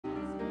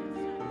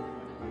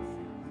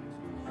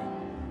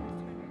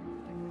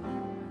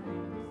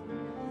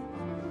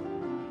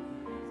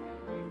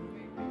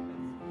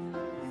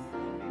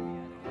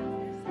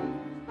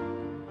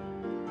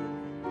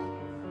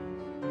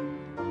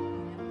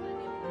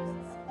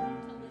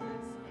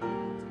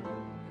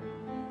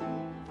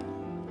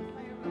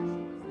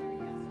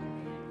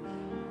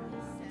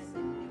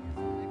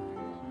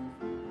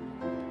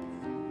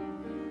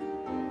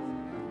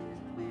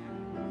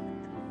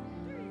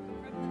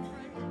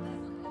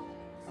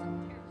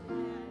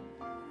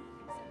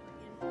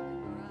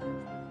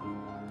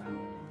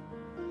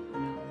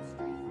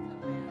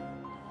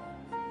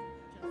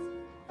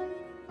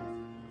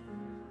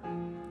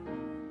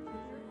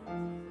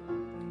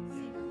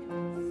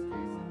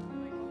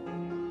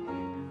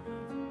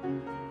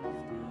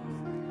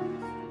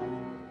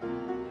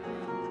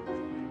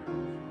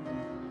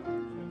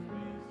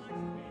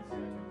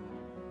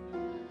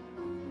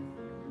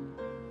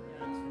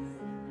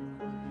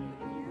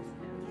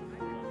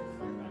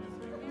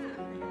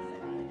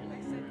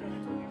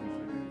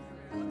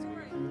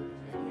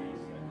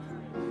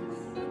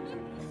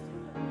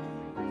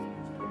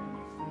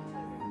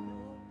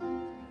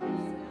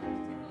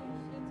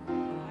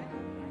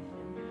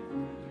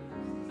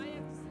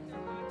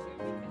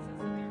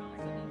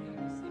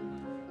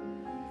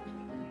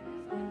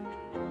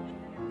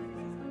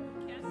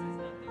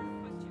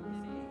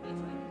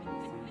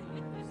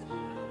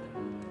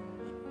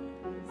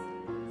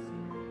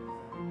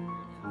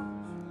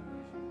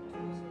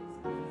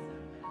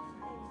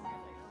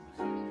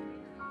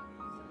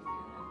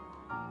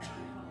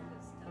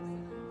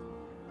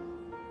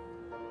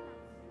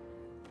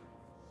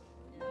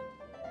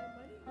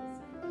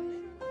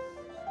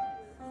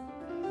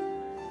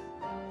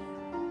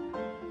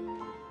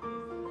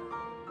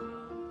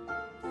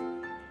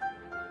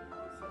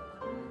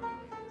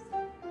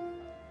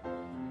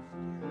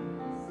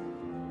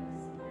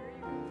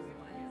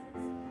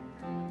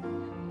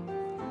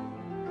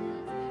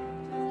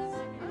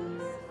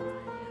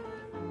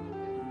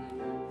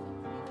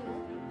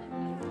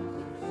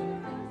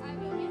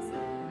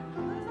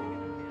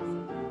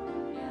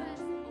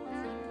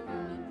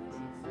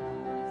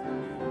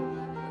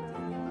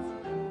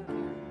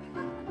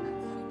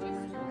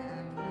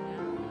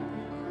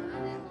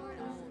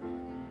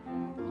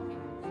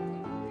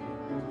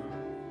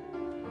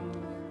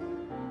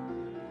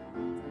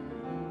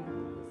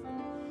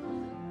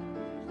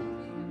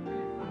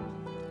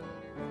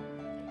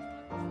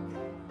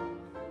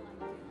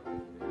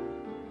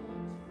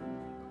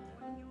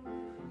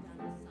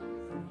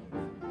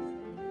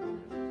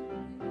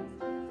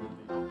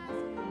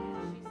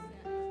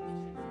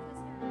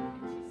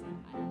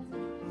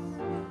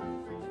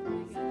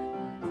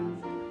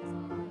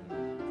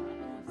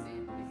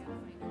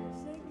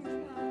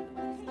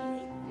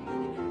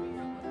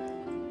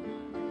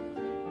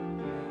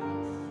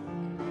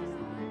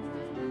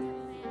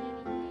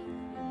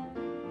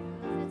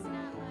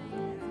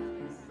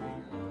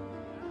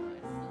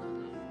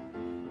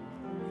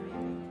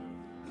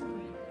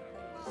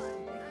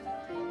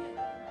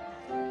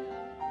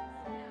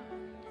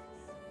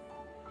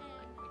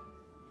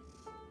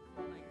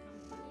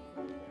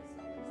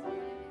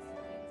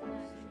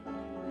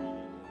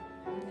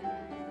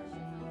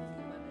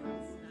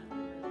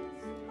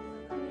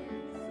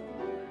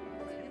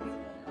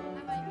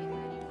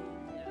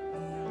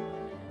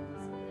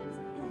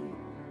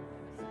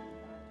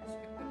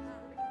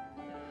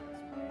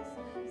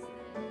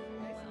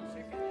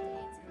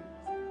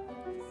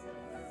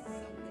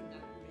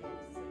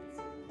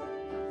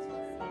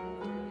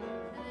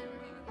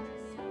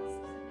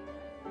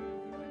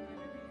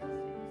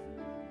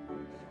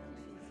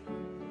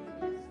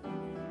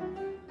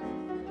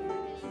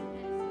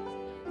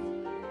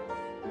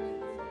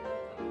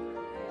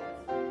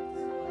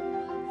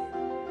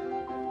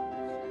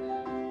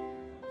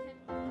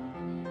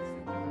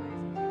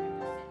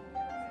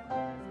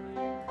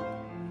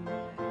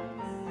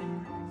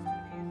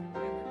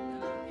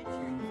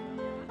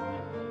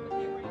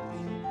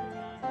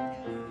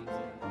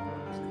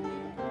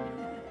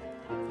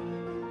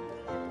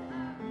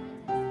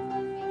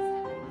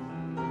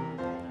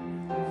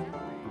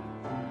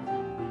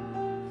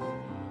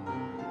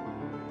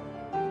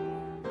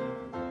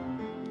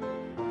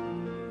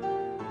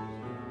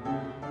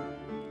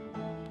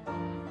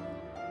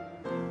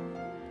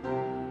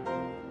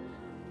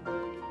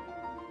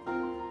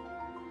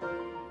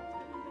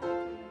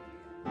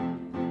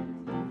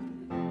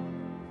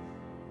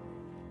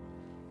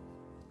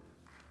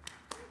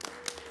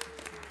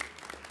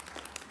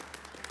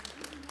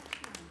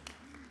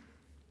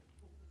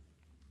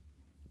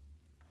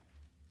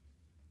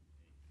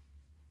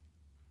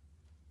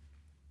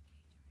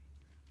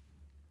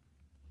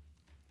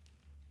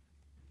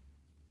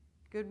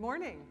Good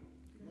morning.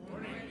 Good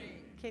morning.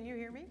 Can you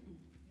hear me?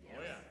 Oh,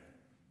 yeah.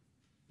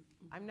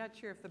 I'm not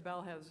sure if the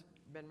bell has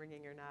been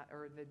ringing or not,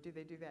 or do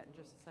they do that in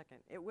just a second?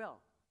 It will.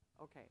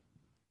 Okay.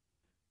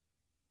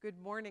 Good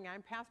morning.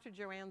 I'm Pastor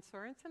Joanne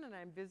Sorenson, and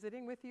I'm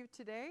visiting with you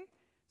today.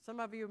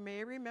 Some of you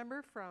may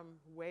remember from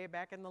way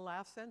back in the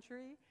last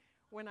century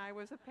when I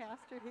was a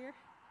pastor here.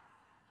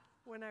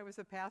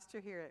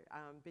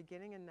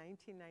 Beginning in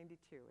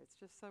 1992. It's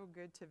just so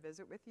good to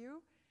visit with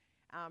you.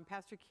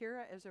 Pastor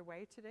Kira is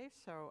away today,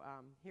 so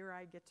here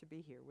I get to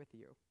be here with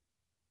you.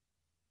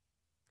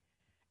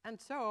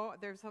 And so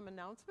there's some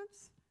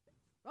announcements.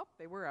 Oh,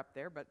 they were up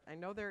there, but I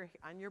know they're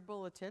on your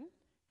bulletin.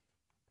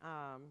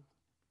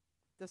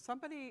 Does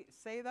somebody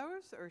say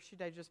those, or should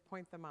I just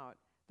point them out?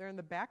 They're in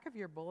the back of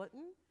your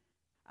bulletin.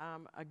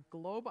 A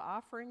globe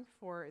offering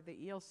for the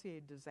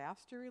ELCA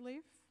disaster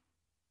relief.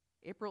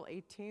 April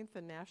 18th,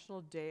 a National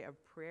Day of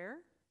Prayer,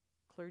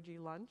 clergy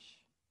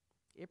lunch.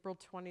 April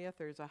 20th,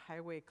 there's a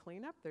highway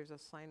cleanup. There's a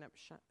sign-up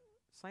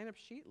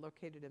sheet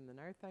located in the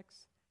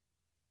narthex.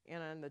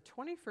 And on the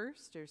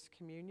 21st, there's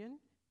communion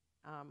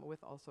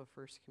with also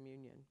First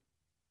Communion.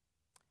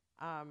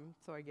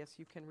 So I guess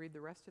you can read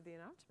the rest of the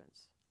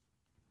announcements.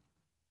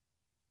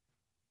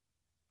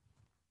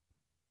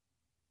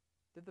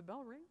 Did the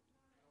bell ring?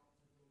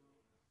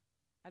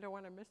 I don't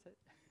want to miss it.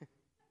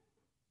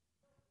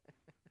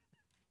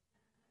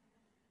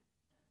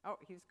 Oh,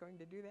 he's going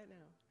to do that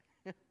now.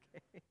 Okay.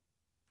 There it is.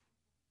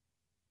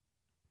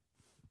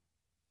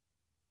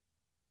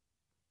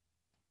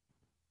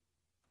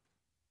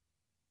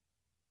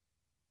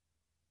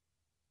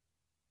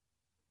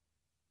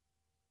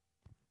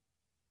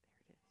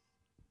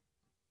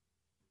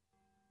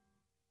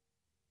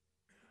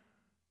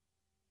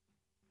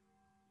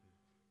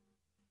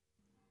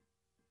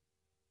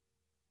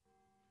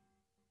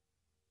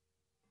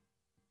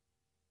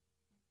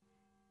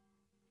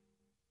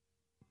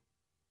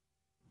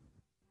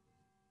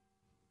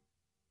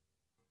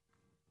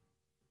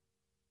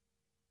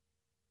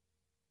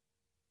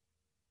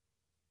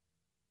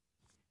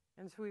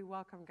 And so we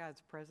welcome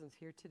God's presence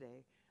here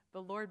today.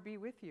 The Lord be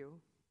with you. And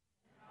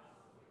also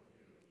with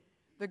you.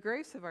 The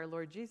grace of our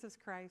Lord Jesus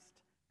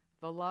Christ,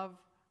 the love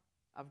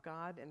of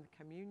God, and the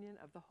communion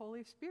of the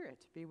Holy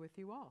Spirit be with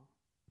you all.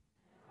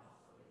 And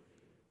also with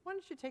you. Why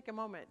don't you take a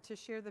moment to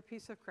share the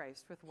peace of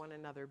Christ with one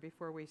another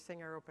before we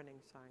sing our opening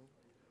song?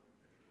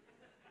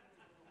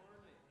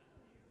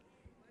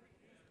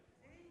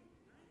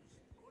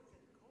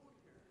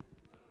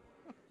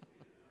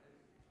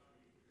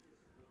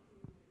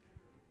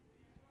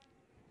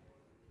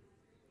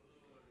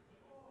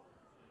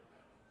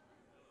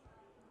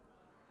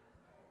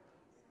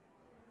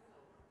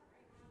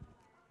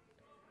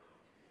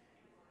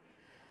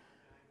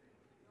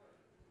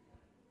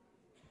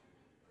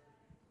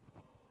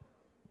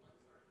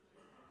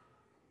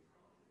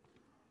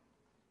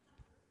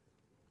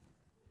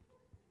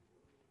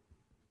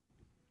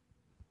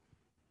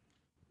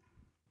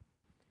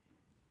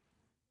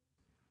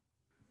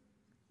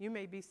 You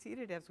may be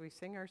seated as we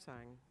sing our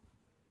song.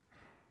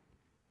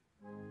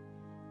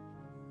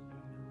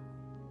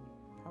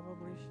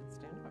 Probably should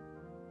stand up.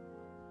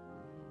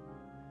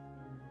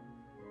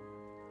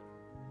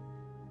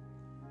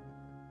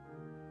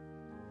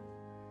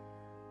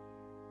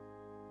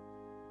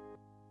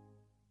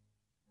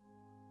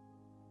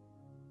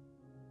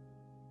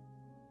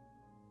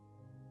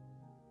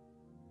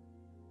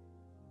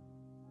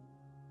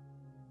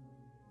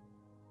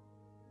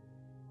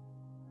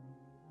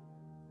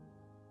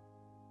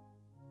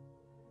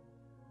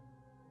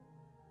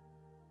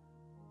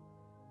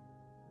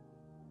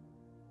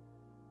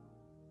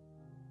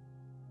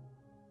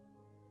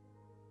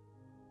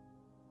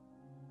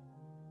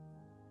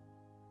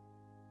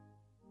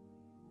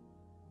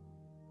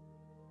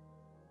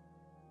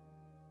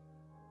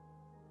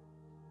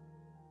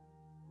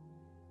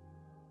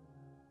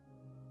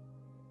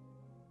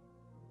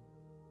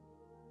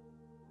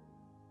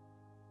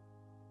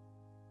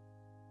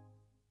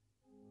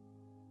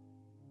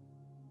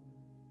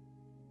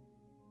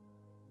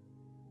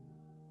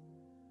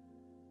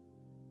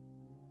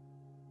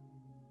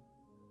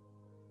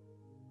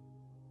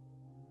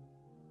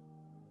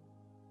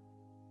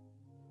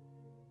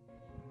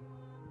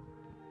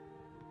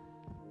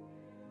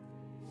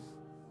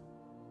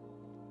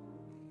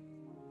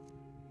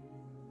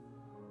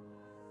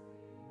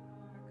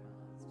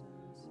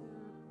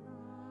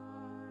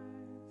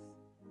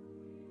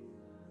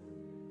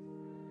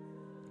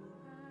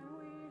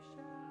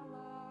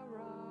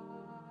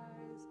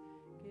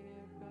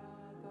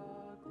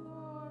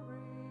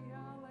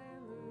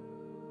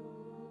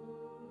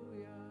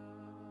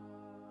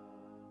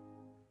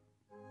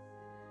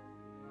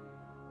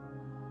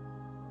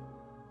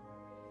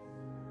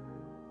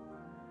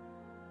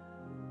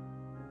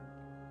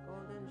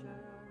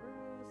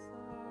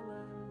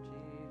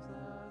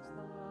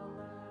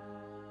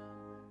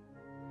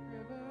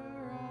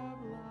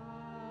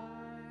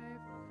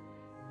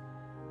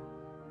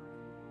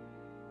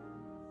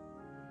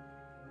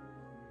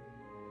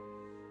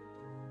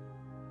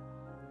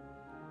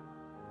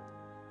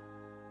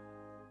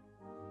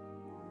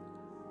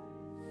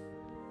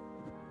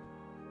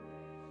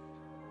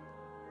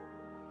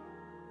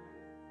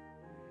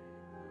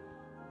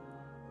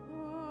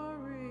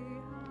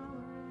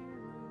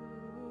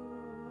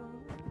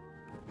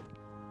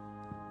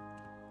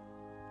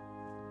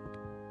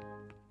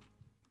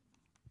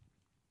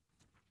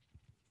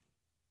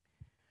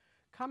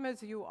 Come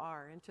as you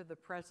are into the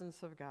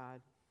presence of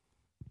God.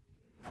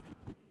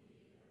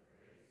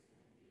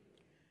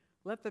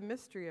 Let the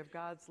mystery of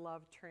God's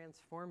love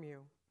transform you.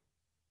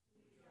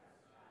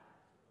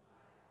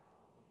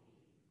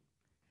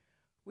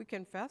 We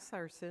confess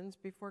our sins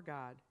before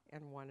God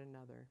and one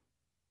another.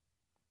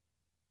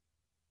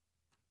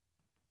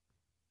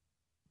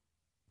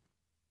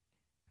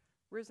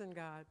 Risen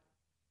God,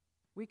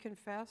 we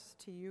confess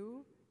to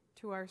you,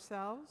 to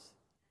ourselves,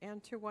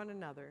 and to one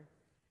another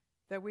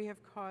that we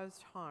have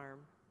caused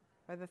harm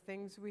by the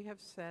things we have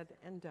said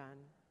and done,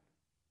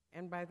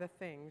 and by the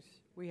things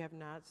we have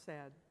not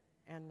said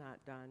and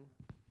not done.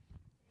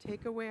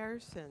 Take away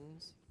our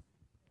sins,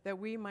 that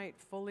we might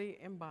fully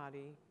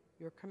embody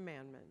your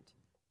commandment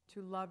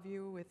to love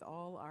you with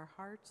all our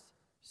hearts,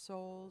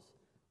 souls,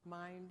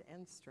 mind,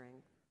 and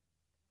strength,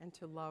 and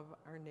to love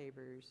our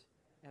neighbors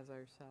as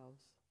ourselves.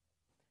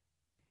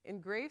 In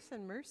grace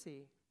and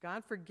mercy,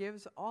 God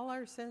forgives all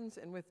our sins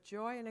and with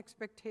joy and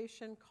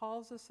expectation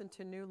calls us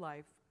into new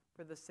life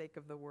for the sake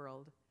of the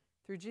world.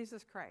 Through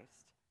Jesus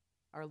Christ,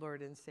 our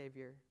Lord and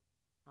Savior.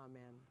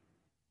 Amen.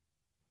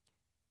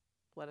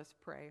 Let us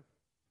pray.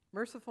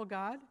 Merciful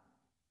God,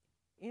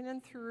 in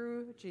and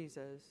through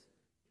Jesus,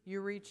 you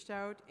reached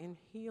out in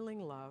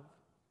healing love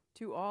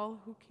to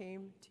all who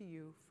came to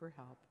you for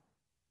help.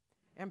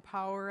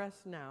 Empower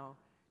us now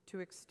to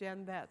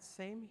extend that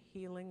same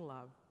healing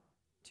love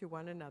to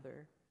one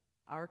another,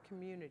 our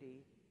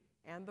community,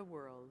 and the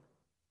world.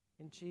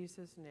 In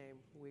Jesus' name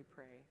we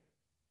pray.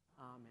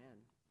 Amen.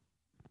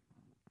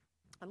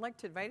 I'd like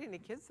to invite any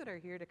kids that are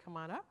here to come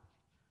on up.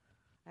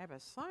 I have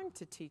a song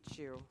to teach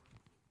you.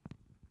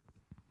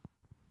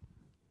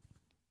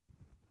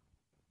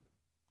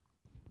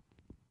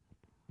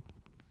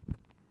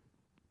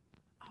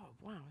 Oh,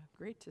 wow,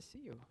 great to see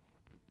you.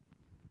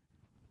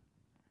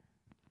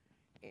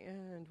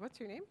 And what's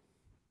your name?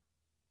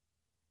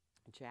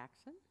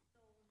 Jackson?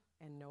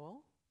 And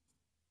Noel?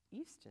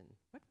 Easton.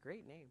 What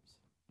great names.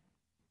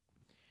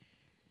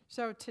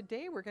 So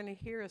today we're going to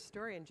hear a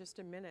story in just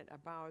a minute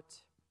about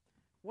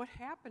what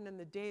happened in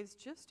the days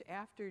just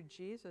after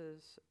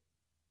Jesus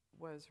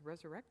was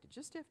resurrected,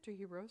 just after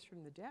he rose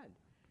from the dead.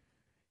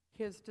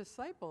 His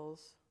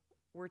disciples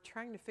were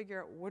trying to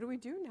figure out, what do we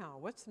do now?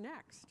 What's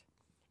next?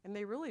 And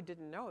they really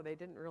didn't know. They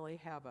didn't really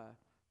have a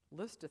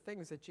list of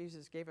things that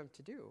Jesus gave them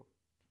to do.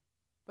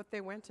 But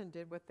they went and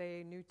did what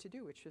they knew to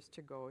do, which was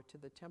to go to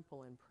the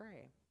temple and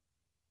pray.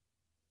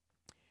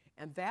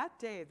 And that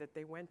day that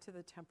they went to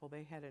the temple,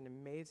 they had an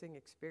amazing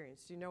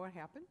experience. Do you know what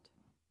happened?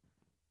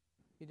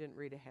 You didn't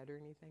read ahead or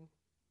anything?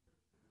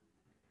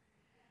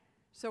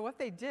 So what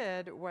they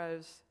did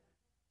was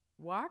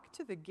walk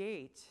to the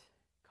gate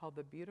called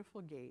the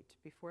Beautiful Gate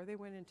before they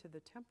went into the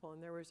temple,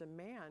 and there was a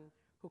man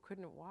who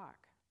couldn't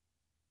walk.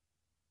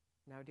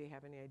 Now, do you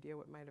have any idea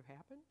what might have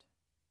happened?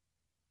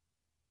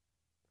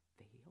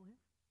 They heal him?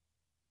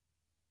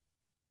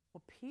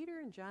 Well, Peter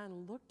and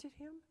John looked at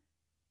him,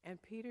 and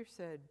Peter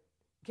said,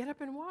 "Get up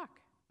and walk."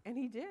 And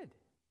he did.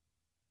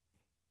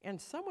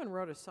 And someone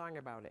wrote a song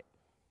about it.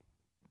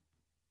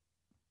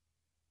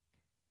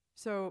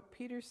 So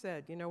Peter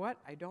said, "You know what?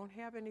 I don't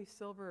have any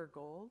silver or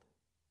gold."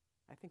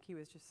 I think he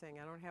was just saying,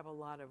 "I don't have a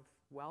lot of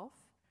wealth,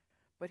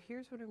 but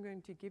here's what I'm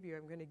going to give you.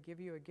 I'm going to give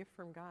you a gift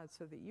from God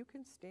so that you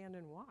can stand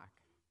and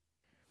walk."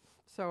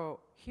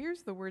 So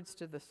here's the words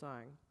to the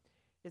song.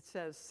 It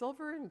says,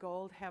 "Silver and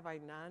gold have I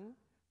none,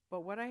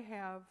 but what I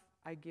have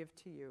I give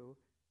to you.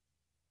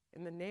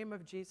 In the name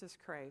of Jesus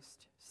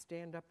Christ,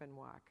 stand up and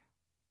walk."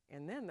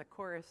 And then the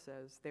chorus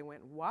says, they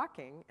went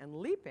walking and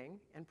leaping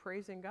and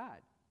praising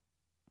God.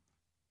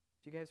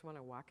 Do you guys want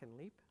to walk and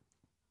leap?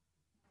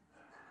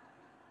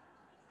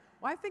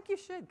 Well, I think you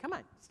should. Come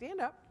on,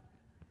 stand up.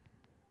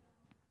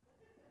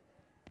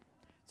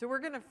 So we're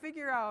going to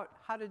figure out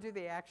how to do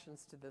the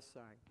actions to this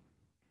song,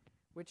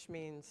 which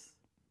means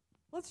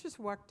let's just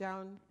walk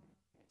down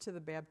to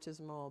the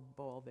baptismal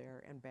bowl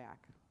there and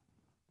back.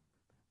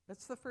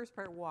 That's the first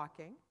part,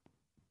 walking.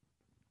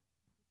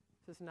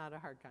 This is not a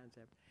hard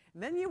concept.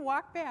 And then you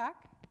walk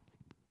back,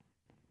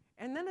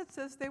 and then it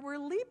says they were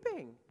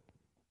leaping.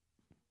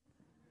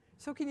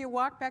 So can you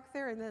walk back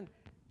there and then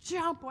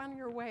jump on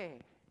your way?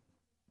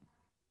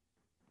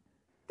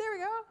 There we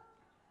go.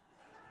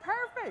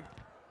 Perfect.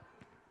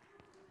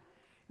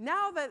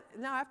 Now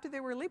after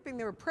they were leaping,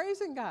 they were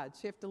praising God.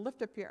 So you have to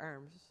lift up your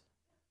arms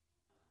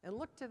and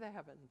look to the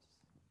heavens.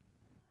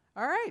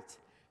 All right.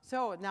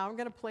 So now I'm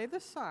going to play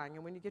this song,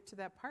 and when you get to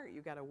that part,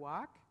 you got to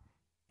walk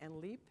and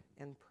leap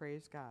and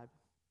praise God.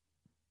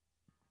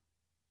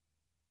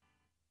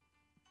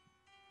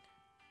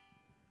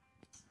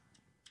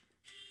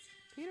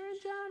 Peter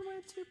and John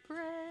went to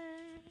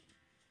pray.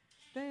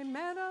 They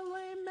met a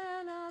lame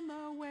man on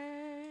the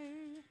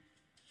way.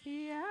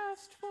 He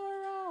asked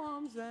for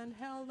alms and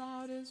held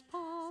out his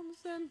palms,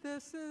 and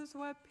this is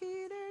what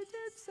Peter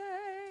did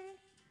say.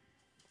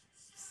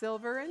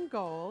 "Silver and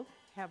gold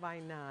have I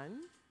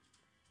none."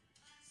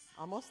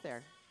 Almost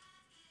there.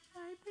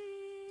 I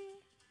be.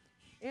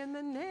 In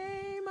the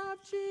name of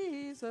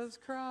Jesus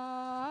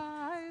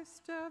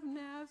Christ of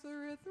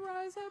Nazareth,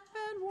 rise up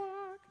and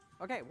walk.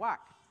 Okay,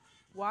 walk.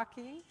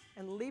 Walking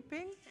and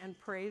leaping and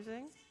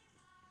praising.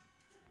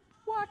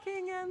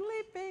 Walking and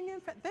leaping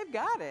and they've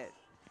got it.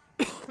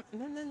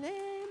 In the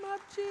name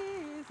of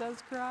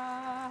Jesus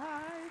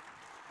Christ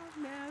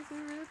of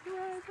Nazareth,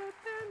 rise up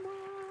and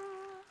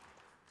walk.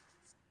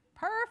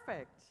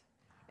 Perfect.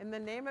 In the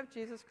name of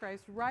Jesus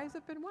Christ, rise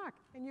up and walk.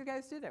 And you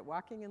guys did it,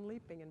 walking and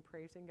leaping and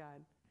praising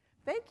God.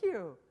 Thank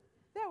you.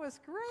 That was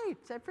great.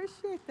 I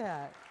appreciate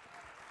that.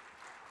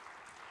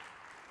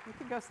 You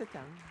can go sit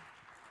down.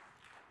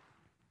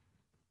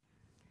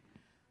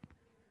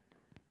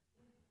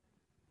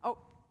 Oh,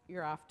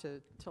 you're off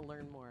to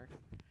learn more.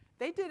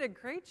 They did a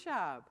great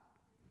job.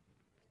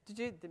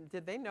 Did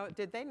they know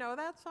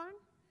that song?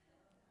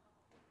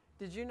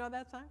 Did you know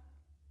that song?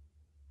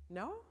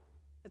 No?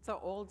 It's an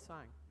old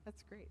song.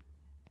 That's great.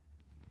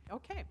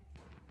 Okay.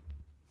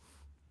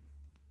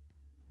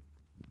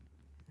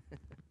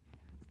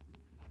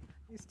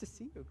 Nice to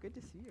see you. Good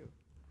to see you.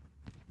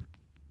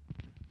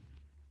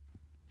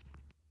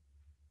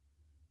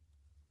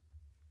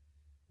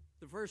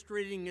 The first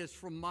reading is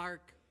from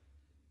Mark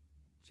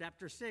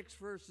chapter 6,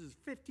 verses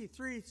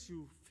 53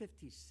 through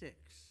 56.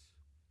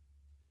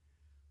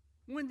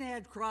 When they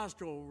had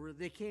crossed over,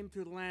 they came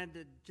to the land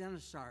at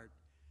Gennesaret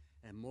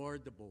and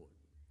moored the boat.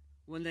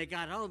 When they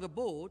got out of the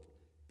boat,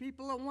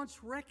 people at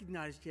once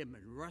recognized him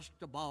and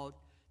rushed about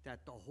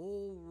that the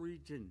whole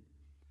region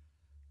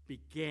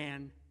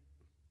began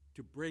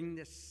to bring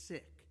the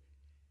sick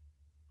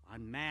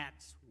on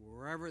mats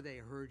wherever they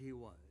heard he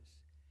was.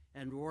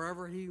 And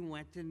wherever he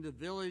went, into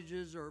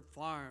villages or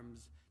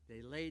farms,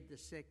 they laid the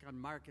sick on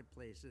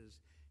marketplaces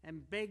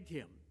and begged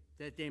him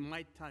that they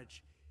might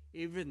touch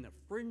even the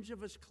fringe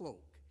of his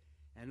cloak,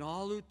 and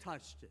all who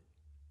touched it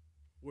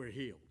were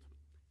healed.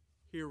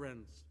 Here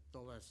ends the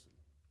lesson.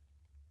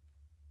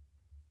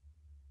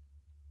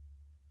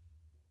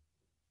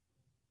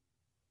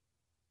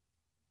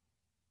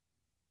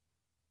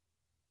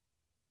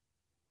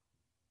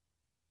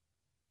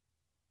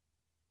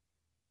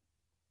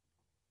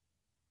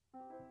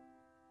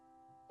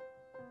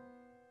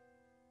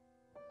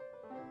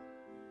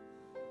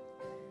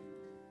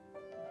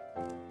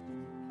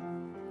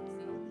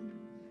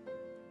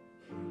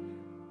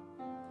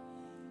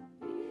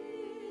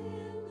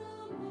 In the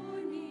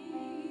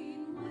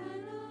morning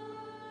when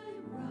I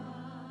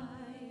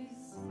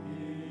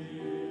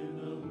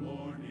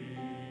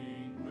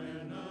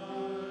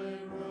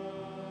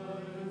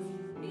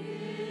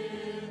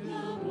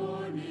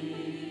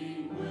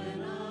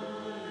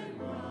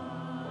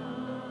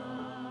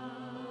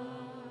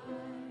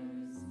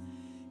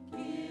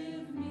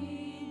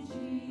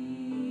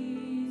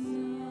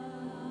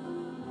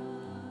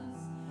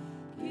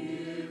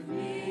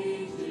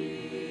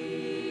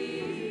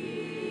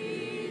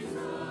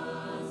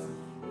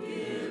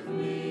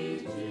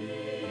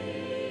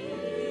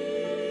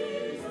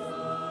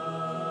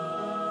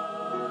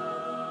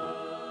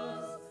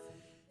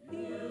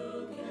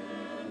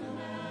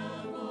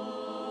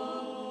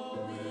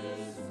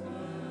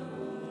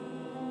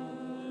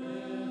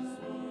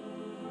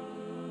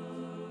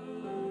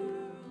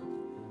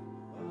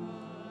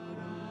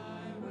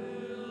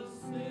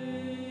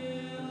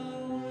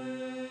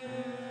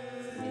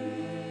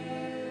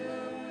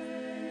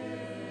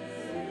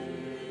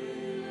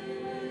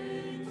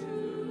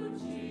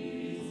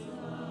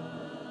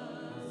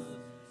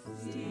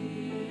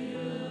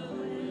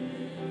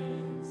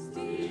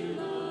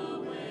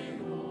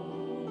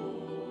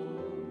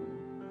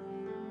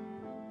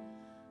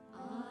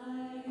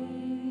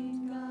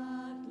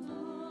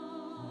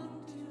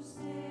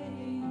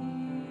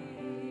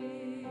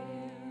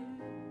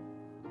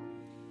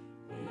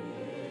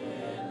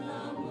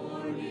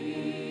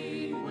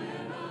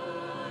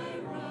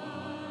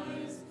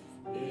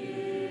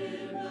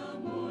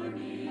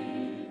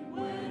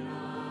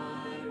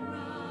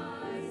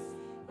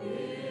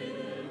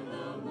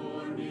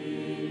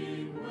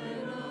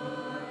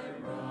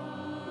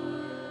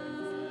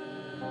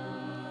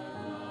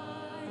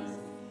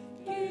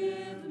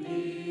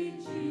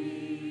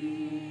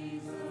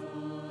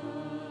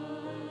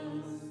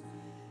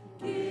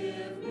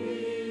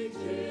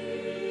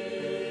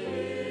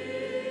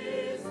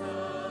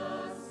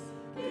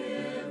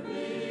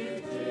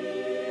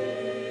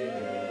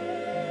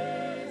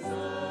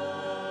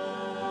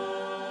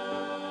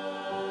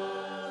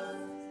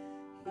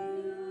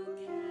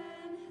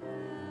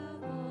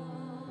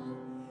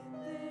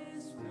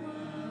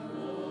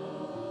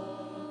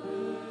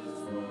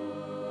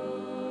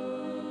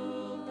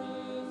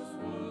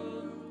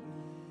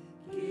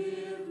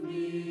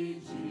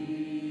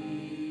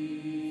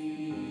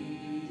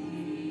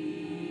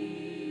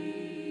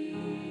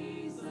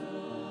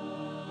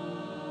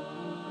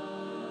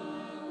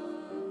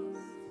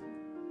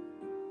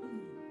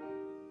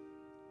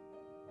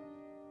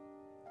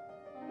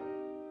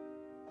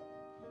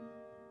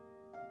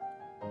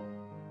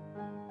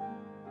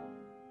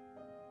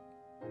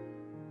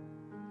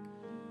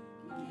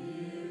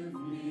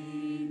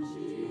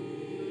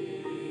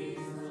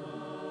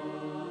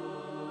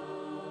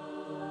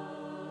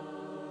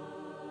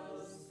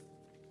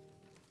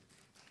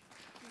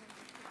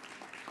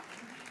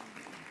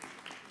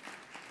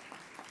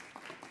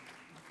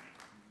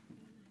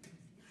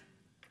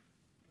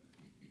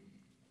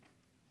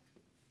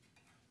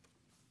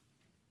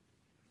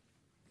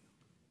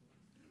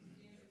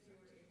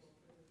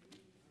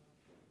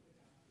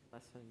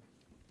lesson.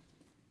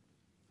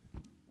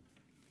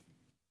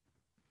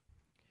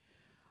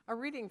 A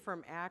reading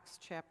from Acts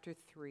chapter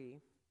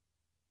 3.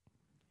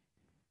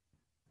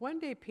 One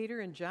day Peter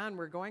and John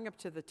were going up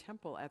to the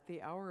temple at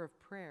the hour of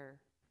prayer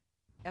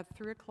at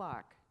 3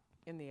 o'clock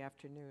in the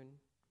afternoon.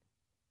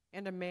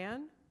 And a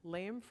man,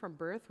 lame from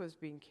birth, was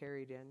being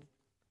carried in.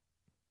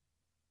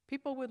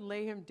 People would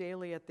lay him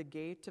daily at the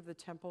gate of the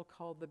temple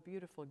called the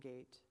Beautiful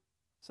Gate,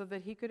 so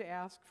that he could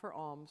ask for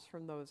alms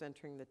from those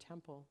entering the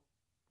temple.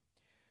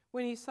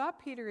 When he saw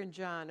Peter and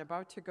John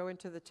about to go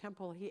into the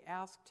temple, he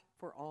asked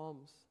for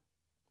alms.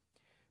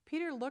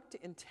 Peter looked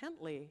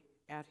intently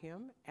at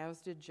him, as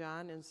did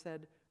John, and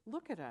said,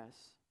 "Look at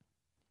us."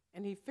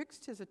 And he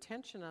fixed his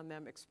attention on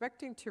them,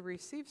 expecting to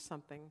receive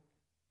something.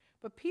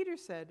 But Peter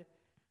said,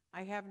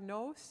 "I have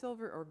no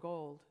silver or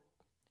gold,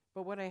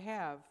 but what I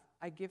have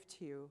I give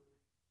to you.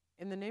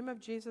 In the name of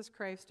Jesus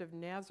Christ of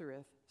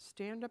Nazareth,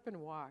 stand up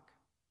and walk."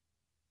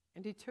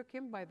 And he took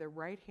him by the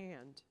right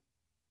hand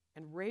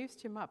and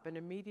raised him up, and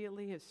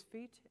immediately his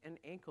feet and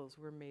ankles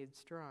were made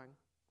strong.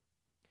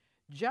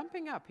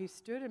 Jumping up, he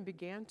stood and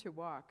began to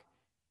walk.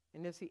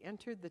 And as he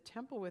entered the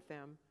temple with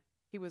them,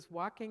 he was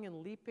walking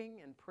and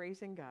leaping and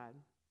praising God.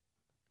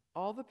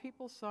 All the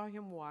people saw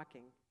him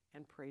walking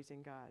and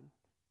praising God,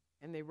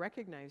 and they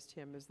recognized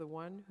him as the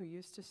one who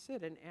used to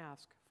sit and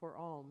ask for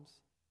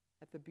alms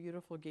at the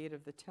beautiful gate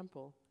of the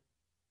temple,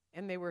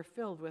 and they were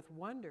filled with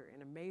wonder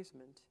and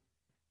amazement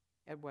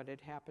at what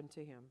had happened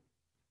to him.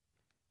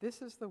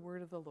 This is the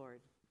word of the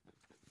Lord.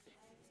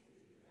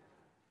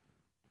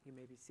 You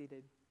may be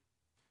seated.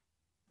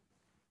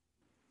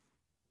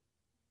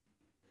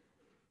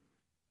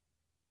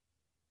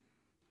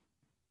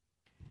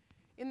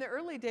 In the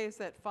early days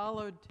that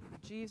followed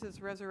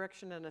Jesus'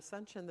 resurrection and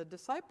ascension, the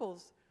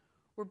disciples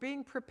were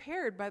being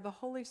prepared by the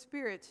Holy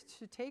Spirit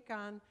to take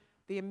on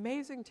the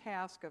amazing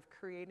task of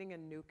creating a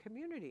new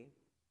community.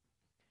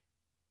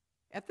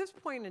 At this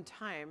point in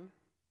time,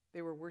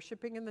 they were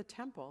worshiping in the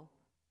temple.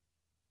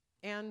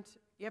 And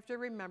you have to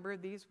remember,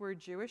 these were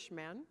Jewish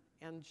men,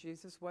 and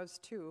Jesus was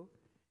too.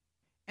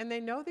 And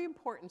they know the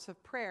importance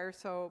of prayer,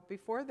 so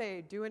before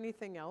they do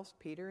anything else,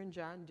 Peter and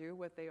John do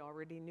what they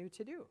already knew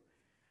to do.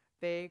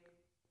 They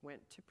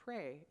went to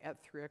pray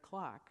at 3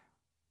 o'clock.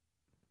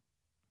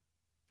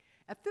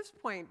 At this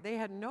point, they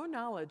had no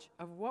knowledge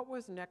of what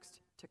was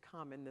next to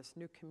come in this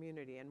new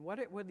community and what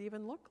it would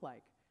even look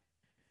like.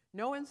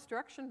 No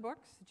instruction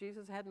books.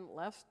 Jesus hadn't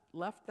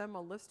left them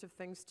a list of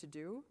things to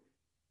do.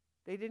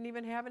 They didn't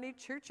even have any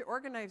church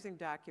organizing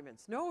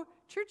documents. No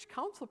church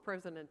council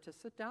president to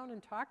sit down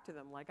and talk to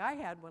them like I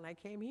had when I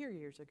came here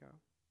years ago.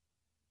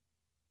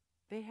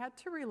 They had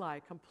to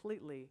rely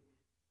completely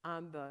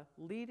on the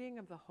leading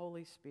of the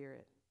Holy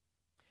Spirit.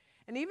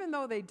 And even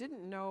though they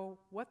didn't know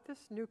what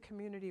this new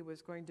community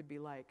was going to be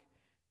like,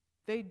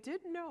 they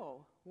did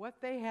know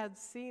what they had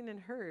seen and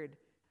heard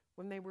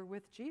when they were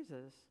with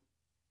Jesus.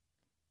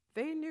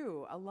 They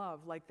knew a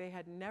love like they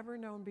had never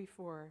known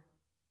before.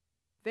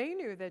 They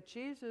knew that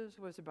Jesus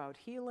was about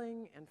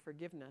healing and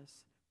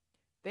forgiveness.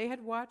 They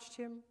had watched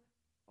him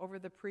over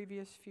the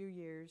previous few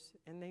years,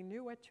 and they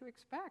knew what to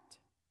expect.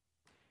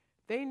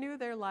 They knew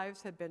their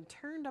lives had been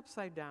turned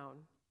upside down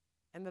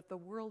and that the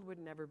world would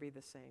never be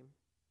the same.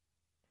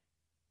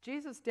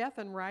 Jesus' death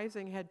and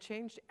rising had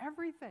changed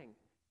everything.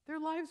 Their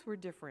lives were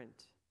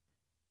different.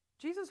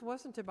 Jesus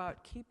wasn't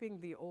about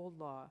keeping the old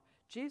law.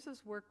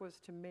 Jesus' work was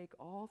to make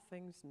all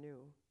things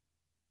new.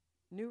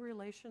 New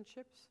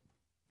relationships,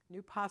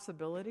 new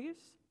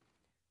possibilities,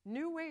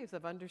 new ways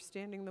of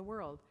understanding the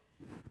world.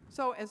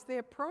 So as they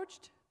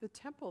approached the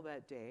temple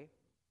that day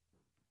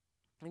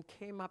and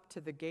came up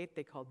to the gate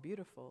they called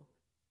Beautiful,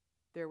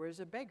 there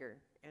was a beggar.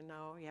 And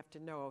now you have to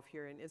know, if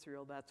you're in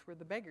Israel, that's where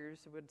the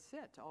beggars would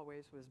sit,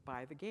 always was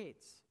by the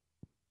gates.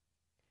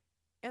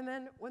 And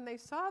then when they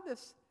saw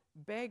this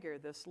beggar,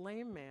 this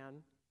lame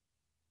man,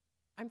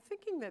 I'm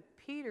thinking that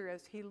Peter,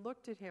 as he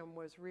looked at him,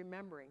 was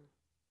remembering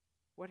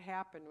what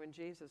happened when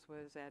Jesus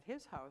was at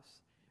his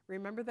house.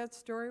 Remember that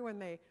story when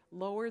they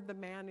lowered the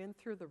man in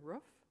through the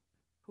roof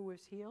who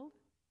was healed?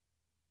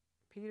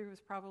 Peter was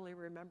probably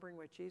remembering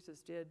what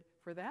Jesus did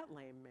for that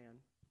lame man.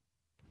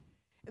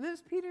 And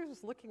as Peter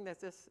was looking at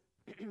this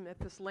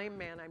lame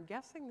man, I'm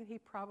guessing that he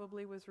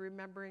probably was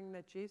remembering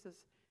that Jesus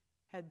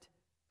had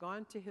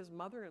gone to his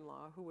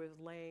mother-in-law, who was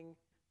laying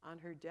on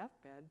her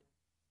deathbed,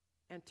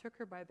 and took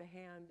her by the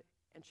hand,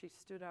 and she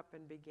stood up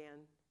and began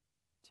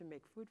to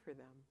make food for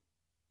them.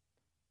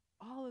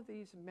 All of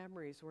these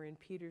memories were in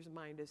Peter's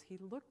mind as he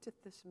looked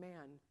at this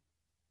man,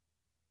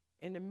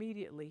 and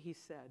immediately he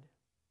said,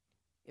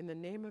 "In the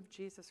name of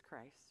Jesus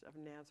Christ of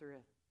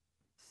Nazareth,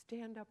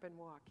 stand up and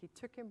walk." He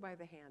took him by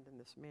the hand, and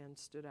this man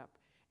stood up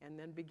and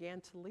then began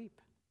to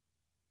leap.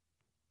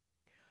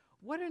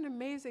 What an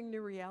amazing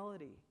new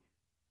reality.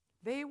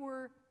 They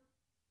were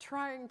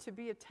trying to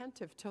be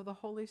attentive to the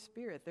Holy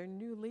Spirit, their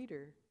new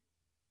leader.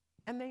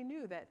 And they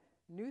knew that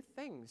new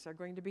things are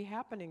going to be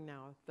happening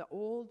now. The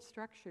old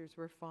structures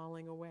were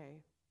falling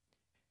away.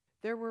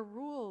 There were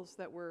rules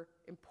that were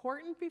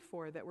important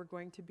before that were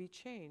going to be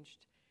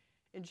changed.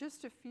 In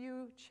just a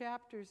few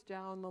chapters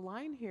down the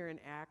line here in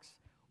Acts,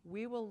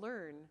 we will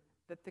learn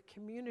that the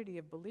community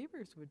of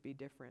believers would be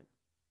different.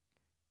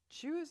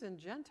 Jews and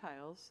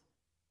Gentiles,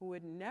 who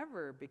would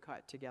never be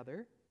caught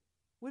together,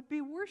 would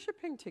be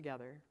worshiping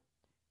together.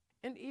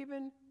 And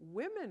even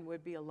women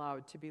would be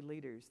allowed to be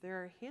leaders.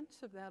 There are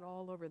hints of that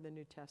all over the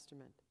New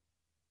Testament.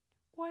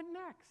 What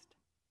next?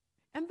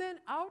 And then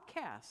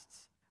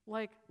outcasts,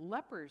 like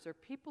lepers or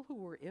people who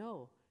were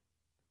ill,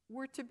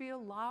 were to be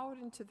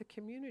allowed into the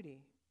community.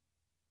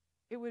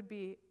 It would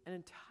be an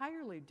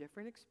entirely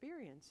different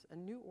experience, a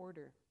new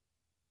order.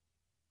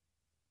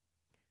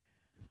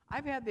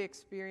 I've had the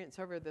experience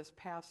over this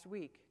past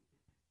week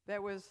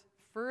that was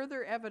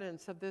further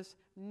evidence of this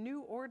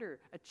new order,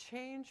 a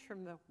change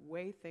from the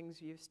way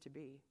things used to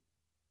be.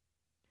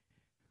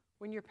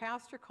 When your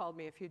pastor called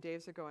me a few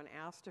days ago and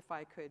asked if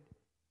I could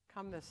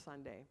come this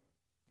Sunday,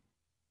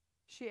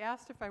 she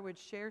asked if I would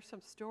share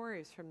some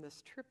stories from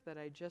this trip that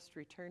I just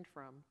returned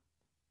from.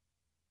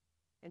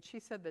 And she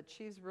said that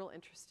she's real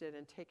interested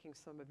in taking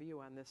some of you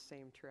on this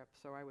same trip,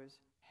 so I was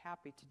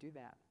happy to do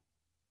that.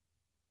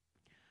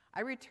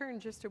 I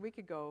returned just a week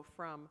ago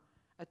from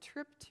a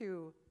trip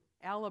to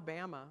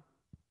Alabama.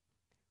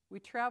 We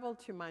traveled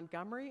to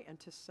Montgomery and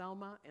to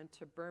Selma and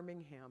to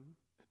Birmingham.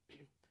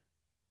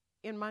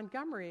 In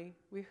Montgomery,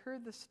 we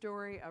heard the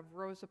story of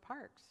Rosa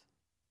Parks,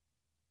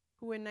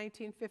 who in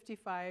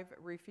 1955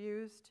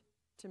 refused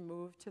to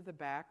move to the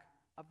back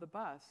of the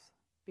bus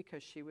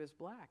because she was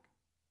black.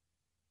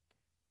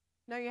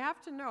 Now you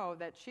have to know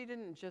that she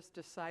didn't just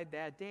decide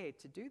that day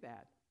to do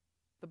that.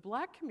 The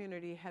black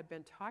community had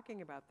been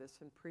talking about this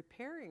and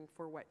preparing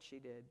for what she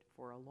did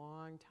for a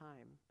long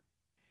time.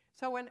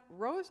 So when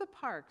Rosa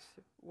Parks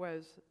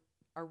was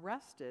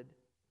arrested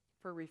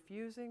for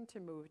refusing to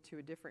move to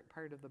a different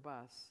part of the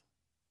bus,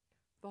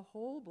 the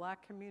whole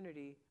black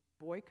community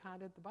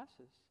boycotted the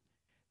buses.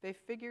 They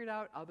figured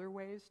out other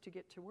ways to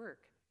get to work,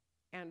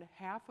 and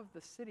half of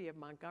the city of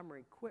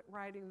Montgomery quit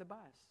riding the bus.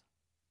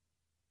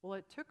 Well,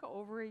 it took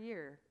over a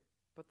year,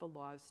 but the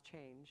laws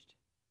changed,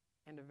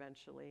 and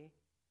eventually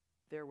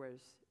there was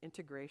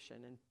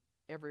integration and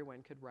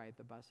everyone could ride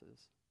the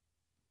buses.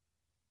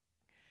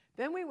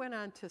 Then we went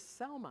on to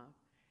Selma,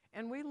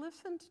 and we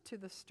listened to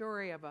the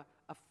story of a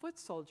foot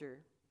soldier.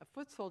 A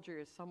foot soldier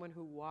is someone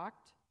who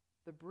walked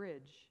the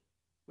bridge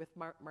with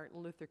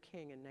Martin Luther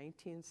King in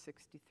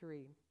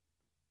 1963.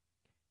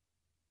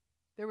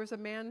 There was a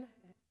man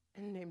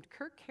named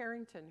Kirk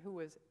Carrington who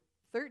was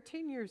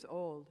 13 years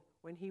old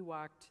when he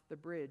walked the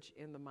bridge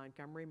in the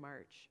Montgomery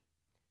March.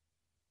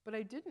 But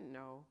I didn't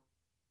know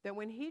that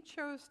when he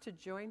chose to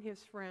join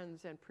his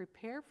friends and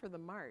prepare for the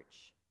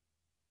march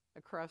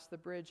across the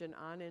bridge and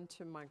on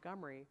into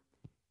Montgomery,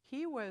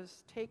 he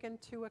was taken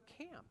to a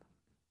camp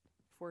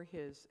for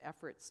his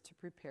efforts to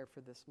prepare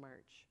for this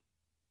march.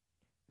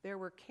 There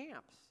were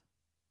camps.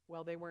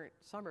 Well, they weren't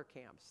summer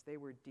camps, they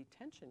were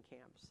detention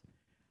camps.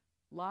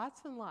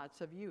 Lots and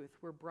lots of youth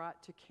were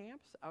brought to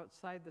camps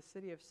outside the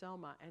city of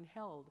Selma and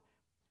held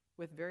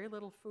with very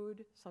little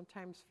food,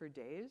 sometimes for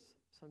days,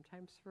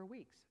 sometimes for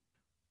weeks.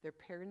 Their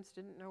parents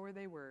didn't know where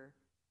they were,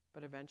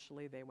 but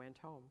eventually they went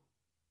home.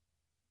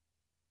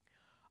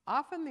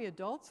 Often the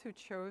adults who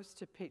chose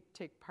to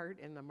take part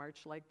in the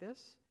march like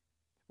this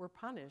were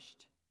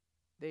punished.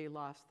 They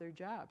lost their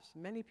jobs.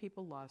 Many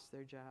people lost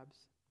their jobs.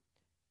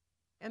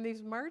 And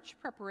these march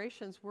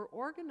preparations were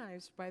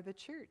organized by the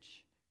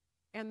church.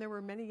 And there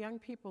were many young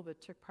people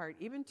that took part,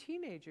 even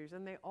teenagers,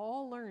 and they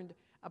all learned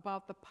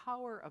about the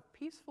power of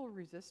peaceful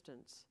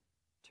resistance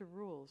to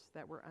rules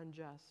that were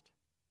unjust.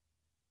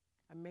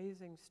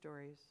 Amazing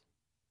stories.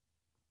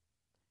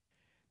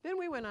 Then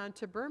we went on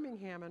to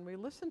Birmingham and we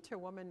listened to a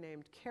woman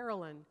named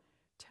Carolyn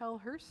tell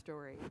her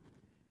story.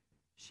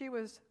 She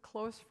was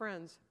close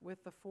friends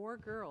with the 4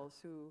 girls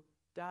who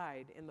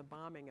died in the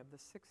bombing of the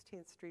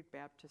 16th Street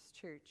Baptist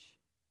Church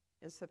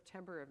in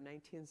September of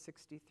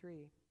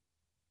 1963.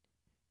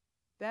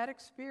 That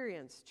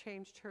experience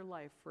changed her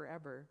life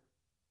forever.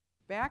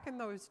 Back in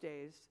those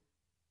days,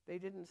 they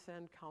didn't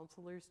send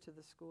counselors to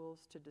the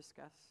schools to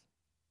discuss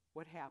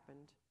what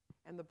happened,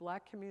 and the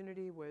black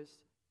community was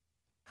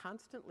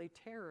constantly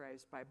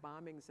terrorized by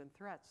bombings and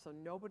threats, so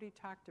nobody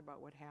talked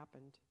about what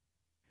happened.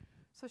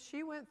 So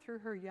she went through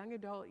her young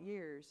adult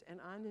years and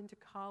on into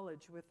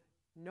college with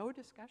no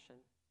discussion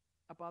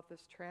about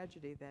this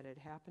tragedy that had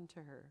happened to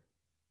her.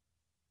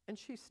 And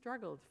she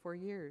struggled for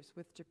years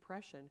with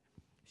depression.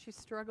 She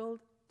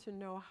struggled to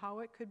know how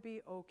it could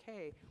be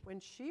okay when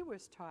she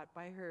was taught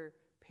by her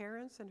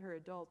parents and her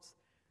adults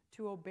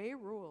to obey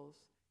rules,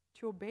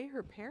 to obey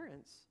her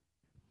parents,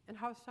 and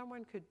how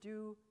someone could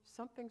do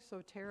something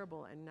so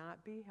terrible and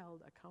not be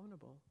held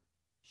accountable.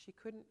 She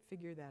couldn't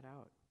figure that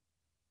out.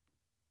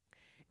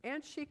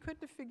 And she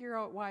couldn't figure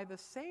out why the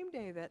same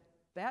day that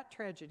that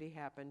tragedy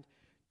happened,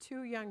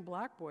 2 young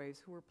black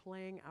boys who were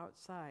playing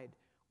outside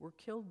were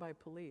killed by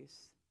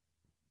police.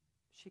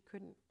 She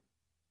couldn't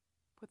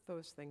put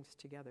those things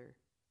together.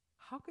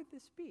 How could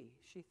this be?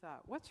 She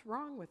thought, what's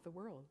wrong with the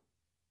world?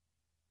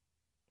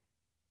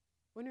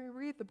 When we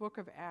read the book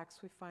of Acts,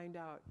 we find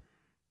out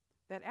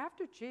that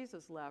after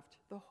Jesus left,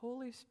 the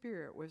Holy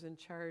Spirit was in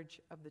charge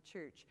of the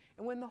church.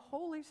 And when the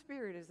Holy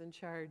Spirit is in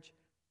charge,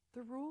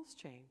 the rules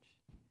change.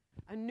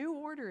 A new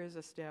order is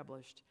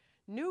established,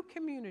 new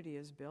community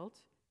is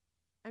built,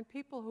 and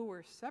people who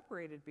were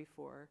separated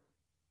before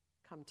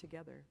come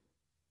together.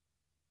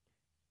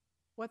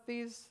 What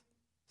these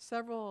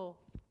several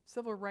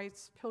civil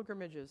rights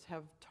pilgrimages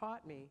have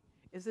taught me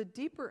is a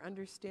deeper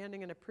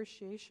understanding and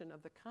appreciation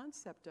of the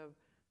concept of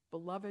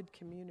beloved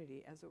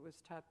community as it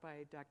was taught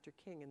by Dr.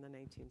 King in the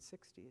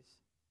 1960s.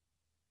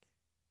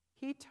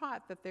 He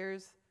taught that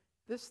there's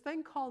this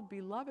thing called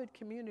beloved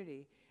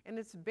community, and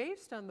it's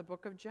based on the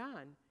book of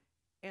John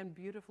and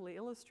beautifully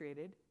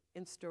illustrated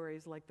in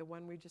stories like the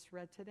one we just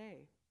read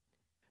today.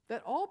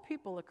 That all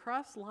people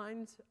across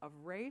lines of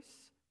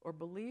race or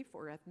belief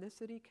or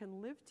ethnicity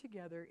can live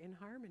together in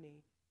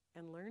harmony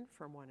and learn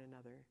from one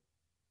another.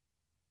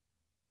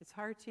 It's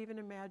hard to even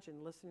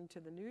imagine listening to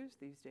the news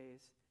these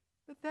days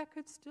that that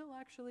could still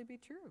actually be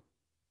true.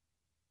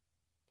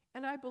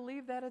 And I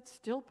believe that it's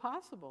still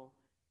possible.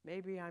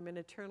 Maybe I'm an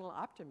eternal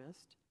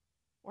optimist,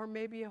 or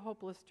maybe a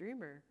hopeless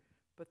dreamer,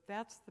 but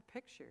that's the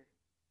picture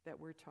that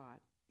we're taught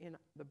in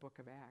the book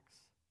of Acts.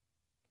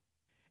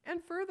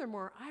 And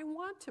furthermore, I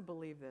want to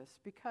believe this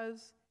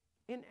because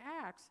in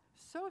Acts,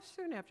 so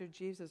soon after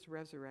Jesus'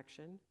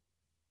 resurrection,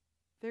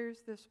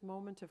 there's this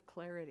moment of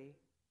clarity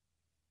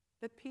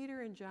that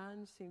Peter and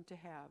John seem to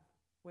have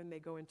when they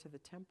go into the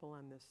temple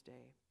on this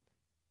day.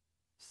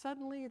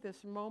 Suddenly,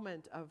 this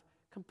moment of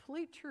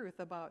complete truth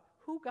about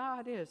who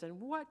God is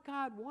and what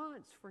God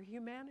wants for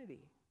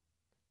humanity.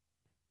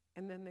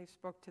 And then they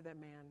spoke to that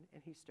man,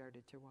 and he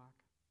started to walk.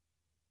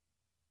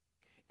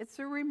 It's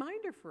a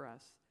reminder for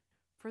us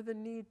for the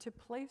need to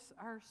place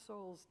our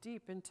souls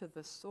deep into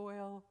the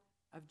soil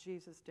of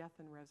Jesus' death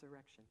and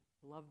resurrection.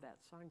 Love that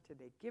song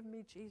today. Give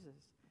me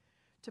Jesus.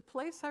 To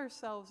place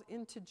ourselves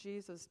into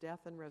Jesus'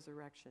 death and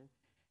resurrection,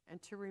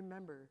 and to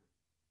remember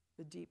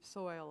the deep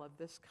soil of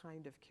this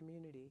kind of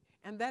community,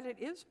 and that it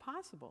is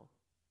possible.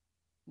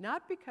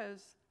 Not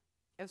because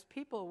as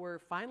people we're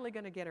finally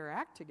going to get our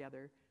act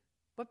together,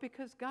 but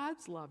because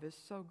God's love is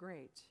so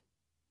great,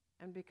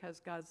 and because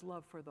God's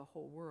love for the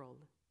whole world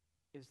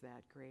is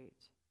that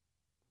great.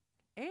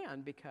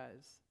 And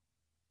because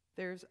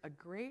there's a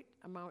great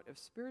amount of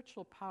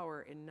spiritual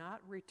power in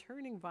not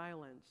returning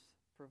violence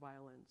for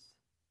violence.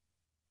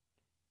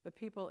 The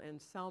people in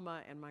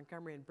Selma and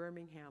Montgomery and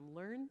Birmingham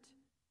learned,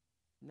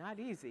 not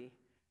easy,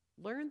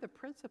 learned the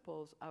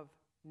principles of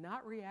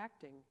not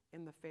reacting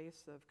in the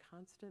face of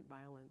constant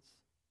violence,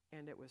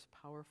 and it was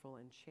powerful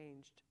and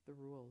changed the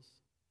rules.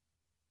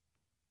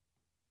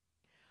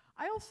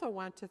 I also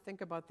want to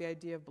think about the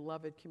idea of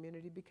beloved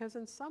community because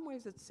in some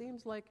ways it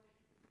seems like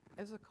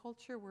as a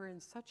culture we're in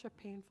such a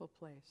painful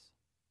place.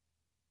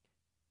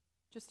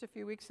 Just a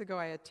few weeks ago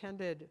I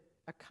attended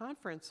a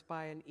conference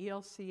by an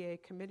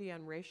ELCA Committee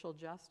on Racial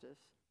Justice.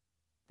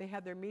 They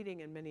had their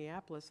meeting in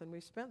Minneapolis, and we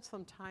spent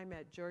some time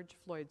at George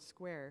Floyd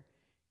Square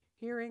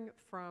hearing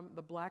from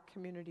the Black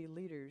community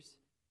leaders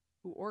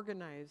who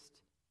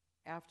organized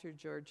after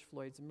George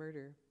Floyd's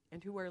murder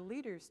and who are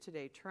leaders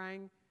today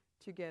trying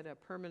to get a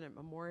permanent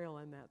memorial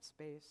in that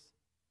space.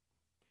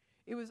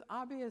 It was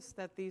obvious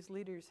that these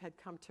leaders had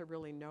come to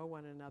really know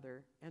one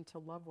another and to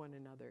love one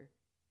another,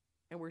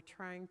 and were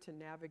trying to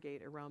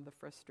navigate around the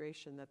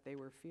frustration that they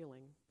were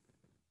feeling.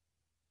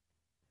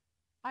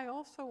 I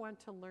also want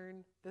to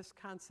learn this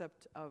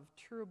concept of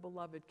true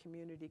beloved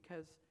community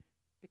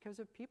because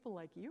of people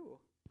like you.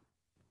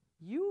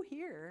 You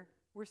here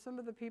were some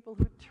of the people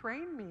who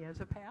trained me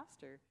as a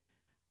pastor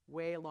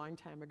way a long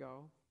time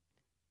ago,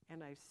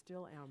 and I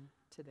still am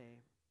today.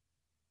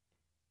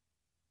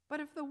 But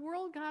if the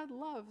world God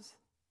loves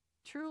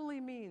truly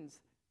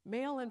means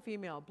male and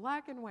female,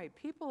 black and white,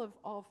 people of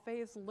all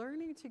faiths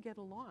learning to get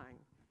along,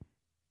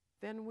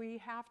 then we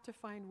have to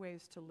find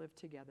ways to live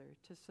together,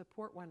 to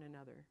support one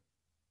another,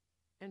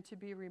 and to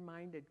be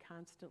reminded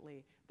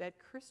constantly that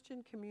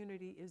Christian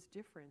community is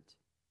different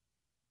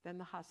than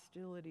the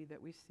hostility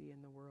that we see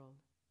in the world.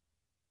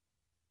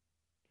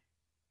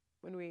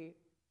 When we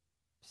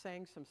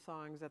sang some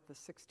songs at the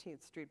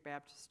 16th Street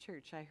Baptist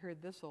Church, I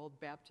heard this old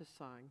Baptist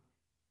song.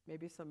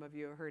 Maybe some of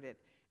you have heard it.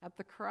 At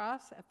the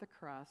cross,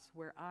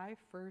 where I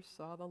first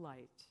saw the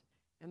light,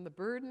 and the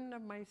burden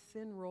of my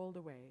sin rolled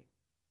away.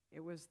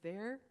 It was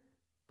there,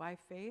 by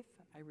faith,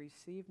 I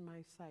received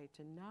my sight,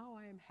 and now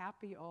I am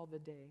happy all the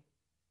day.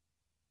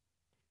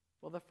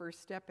 Well, the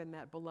first step in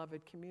that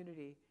beloved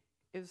community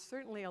is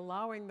certainly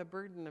allowing the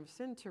burden of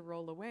sin to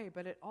roll away,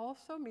 but it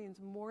also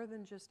means more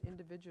than just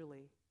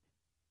individually,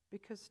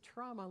 because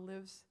trauma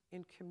lives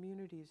in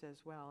communities as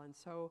well, and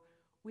so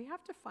we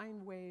have to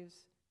find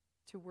ways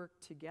to work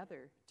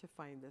together to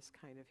find this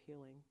kind of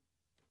healing.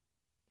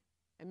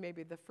 And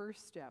maybe the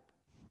first step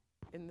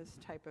in this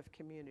type of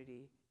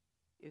community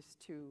is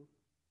to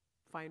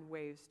find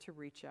ways to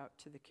reach out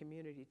to the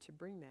community to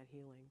bring that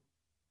healing.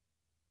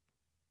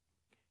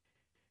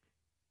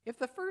 If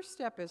the first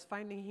step is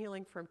finding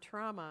healing from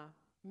trauma,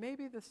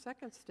 maybe the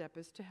second step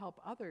is to help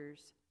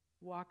others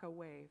walk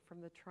away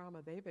from the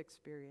trauma they've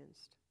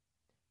experienced.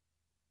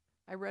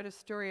 I read a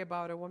story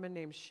about a woman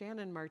named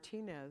Shannon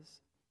Martinez,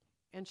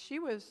 and she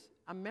was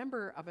a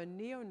member of a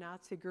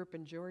neo-Nazi group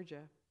in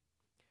Georgia.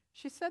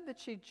 She said that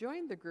she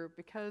joined the group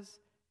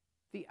because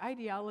the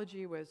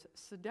ideology was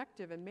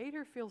seductive and made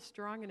her feel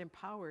strong and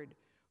empowered.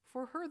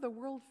 For her, the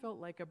world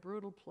felt like a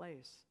brutal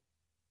place,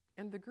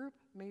 and the group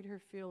made her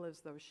feel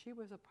as though she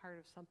was a part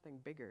of something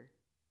bigger.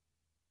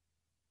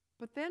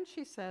 But then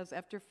she says,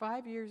 after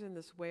 5 years in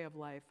this way of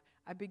life,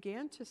 I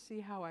began to see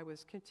how I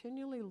was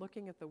continually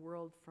looking at the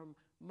world from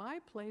my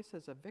place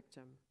as a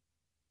victim.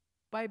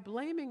 By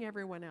blaming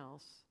everyone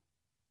else,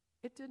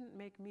 it didn't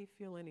make me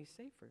feel any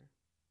safer.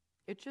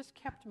 It just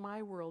kept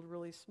my world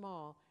really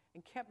small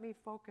and kept me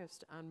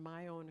focused on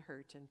my own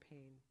hurt and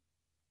pain.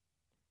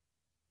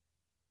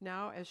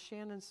 Now, as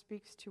Shannon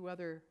speaks to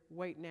other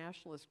white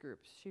nationalist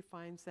groups, she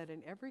finds that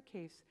in every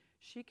case,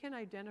 she can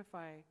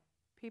identify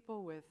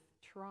people with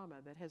trauma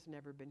that has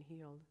never been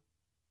healed.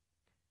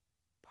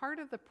 Part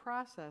of the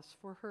process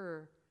for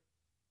her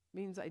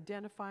means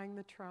identifying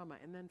the trauma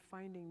and then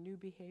finding new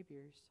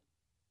behaviors.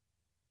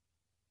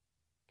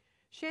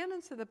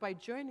 Shannon said that by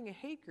joining a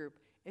hate group,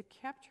 it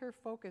kept her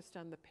focused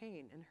on the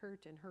pain and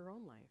hurt in her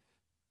own life.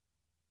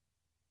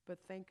 But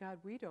thank God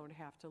we don't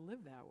have to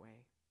live that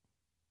way.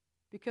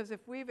 Because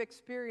if we've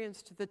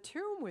experienced the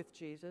tomb with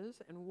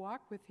Jesus and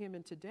walked with him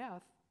into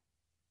death,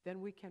 then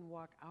we can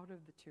walk out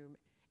of the tomb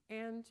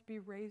and be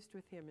raised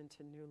with him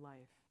into new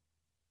life.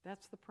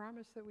 That's the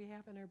promise that we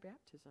have in our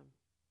baptism.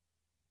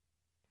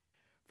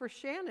 For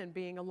Shannon,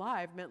 being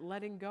alive meant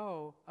letting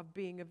go of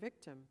being a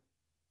victim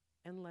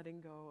and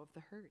letting go of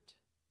the hurt.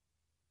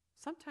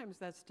 Sometimes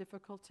that's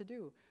difficult to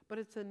do, but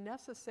it's a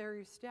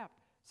necessary step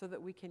so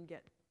that we can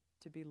get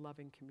to be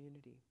loving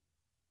community.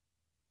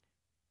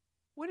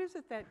 What is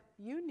it that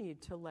you need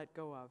to let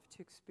go of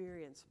to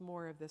experience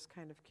more of this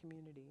kind of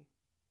community?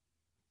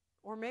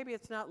 Or maybe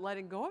it's not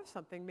letting go of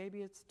something, maybe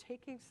it's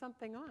taking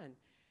something on.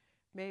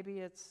 Maybe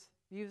it's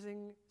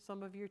using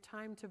some of your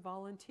time to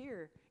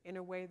volunteer in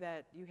a way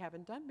that you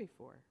haven't done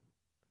before.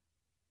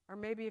 Or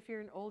maybe if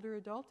you're an older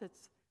adult,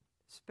 it's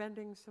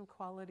spending some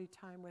quality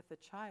time with a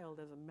child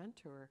as a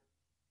mentor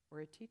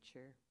or a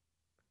teacher.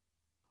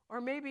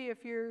 Or maybe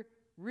if you're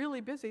really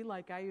busy,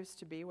 like I used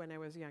to be when I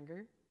was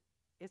younger,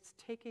 it's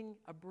taking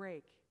a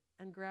break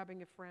and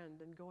grabbing a friend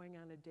and going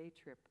on a day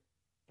trip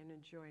and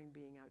enjoying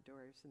being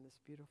outdoors in this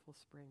beautiful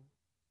spring.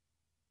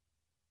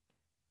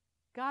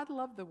 God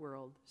loved the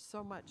world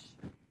so much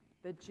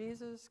that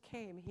Jesus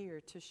came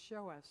here to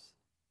show us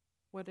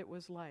what it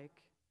was like.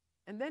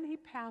 And then he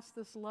passed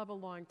this love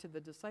along to the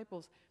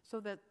disciples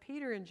so that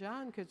Peter and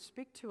John could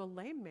speak to a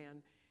lame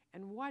man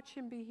and watch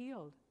him be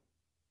healed.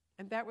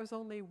 And that was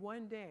only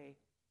one day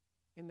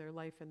in their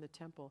life in the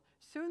temple.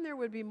 Soon there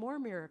would be more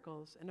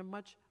miracles and a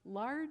much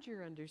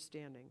larger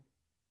understanding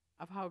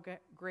of how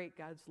great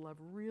God's love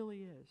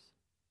really is.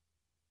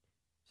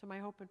 So my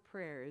hope and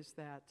prayer is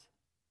that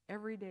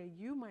every day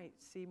you might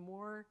see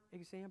more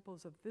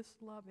examples of this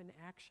love in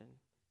action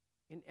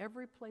in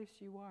every place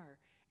you are.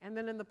 And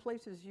then in the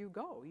places you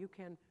go, you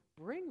can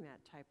bring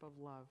that type of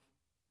love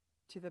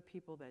to the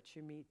people that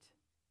you meet.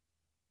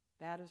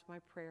 That is my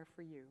prayer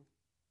for you.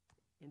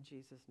 In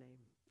Jesus' name,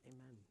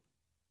 amen.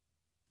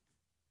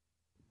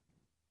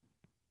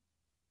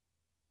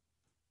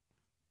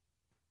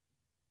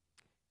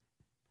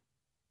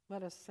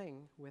 Let us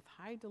sing with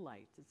high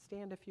delight.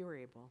 Stand if you're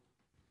able.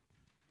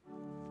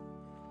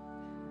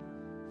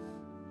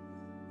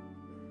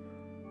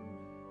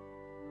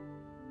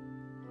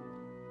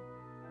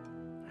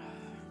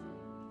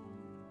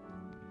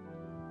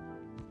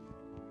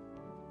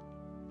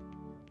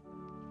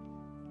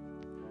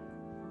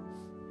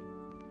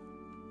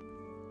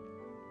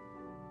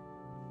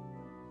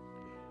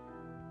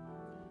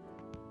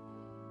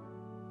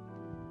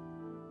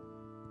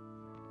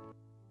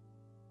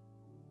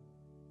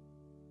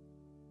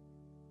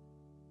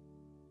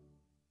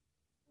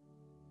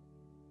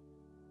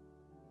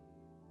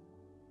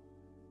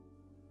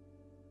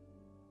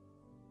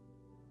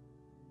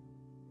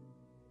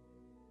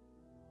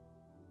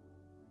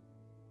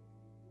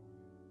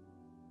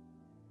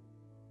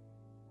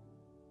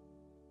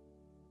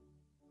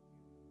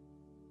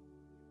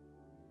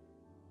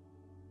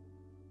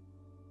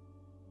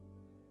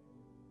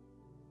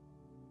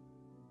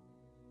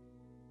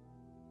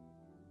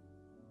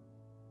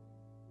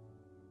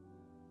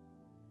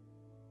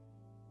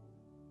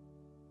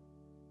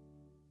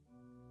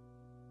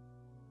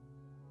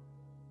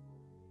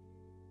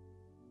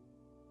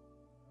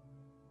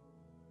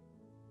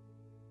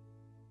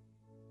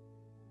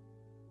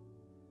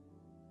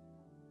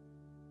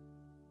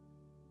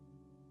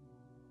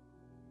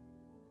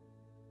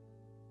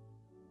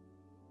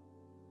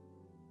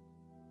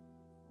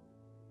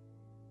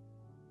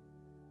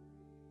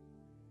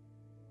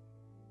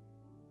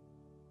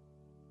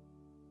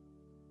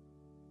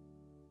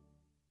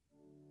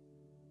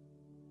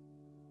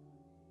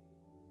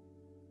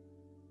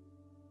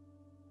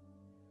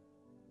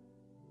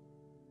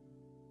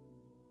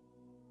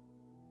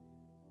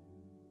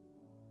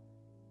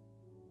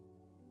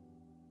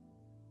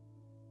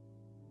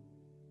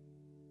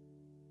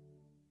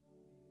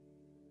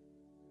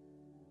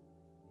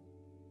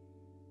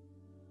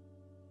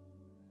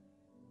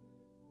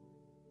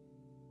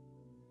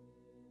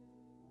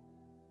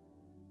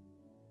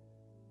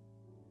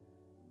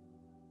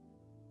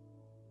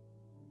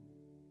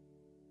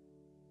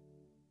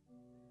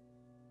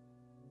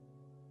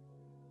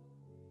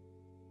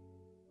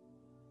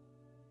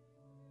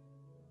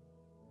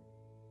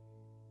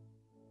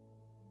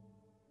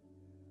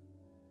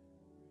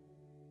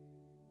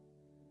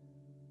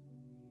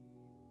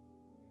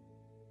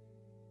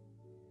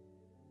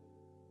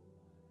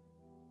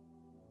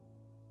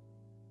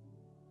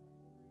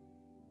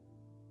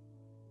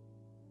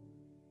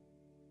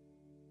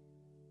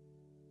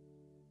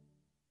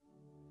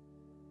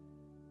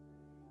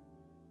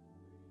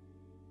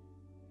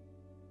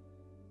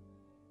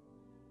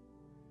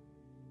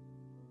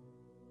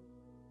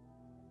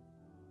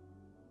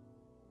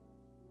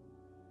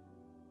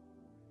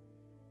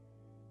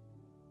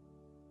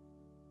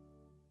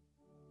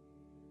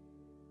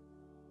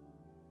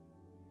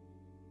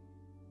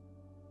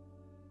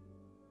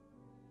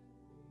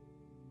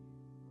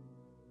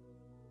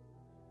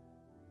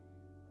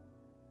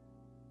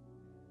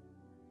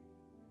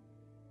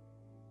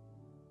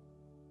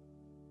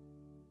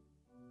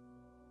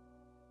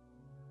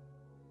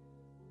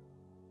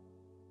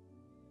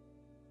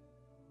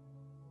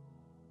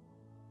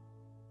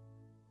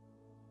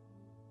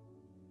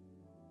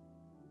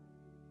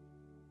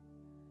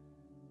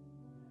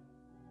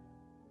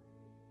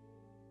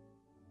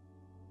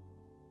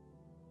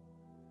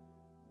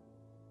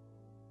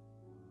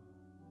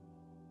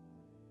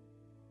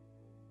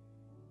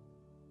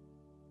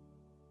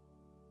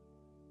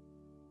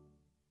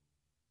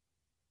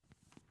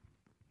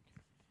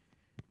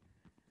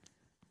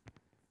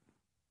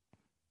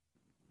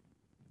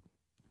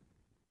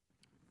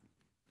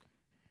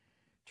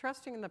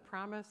 Trusting in the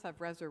promise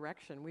of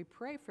resurrection, we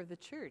pray for the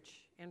church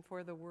and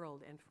for the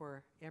world and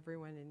for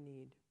everyone in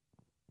need.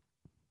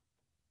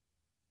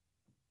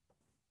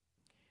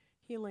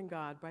 Healing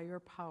God, by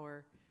your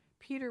power,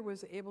 Peter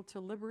was able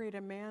to liberate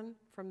a man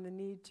from the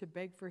need to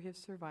beg for his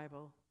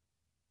survival.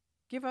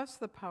 Give us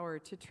the power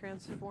to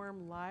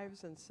transform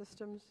lives and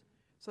systems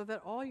so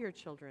that all your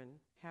children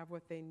have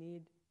what they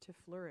need to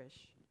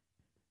flourish.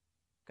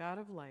 God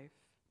of life,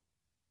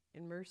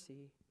 in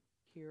mercy,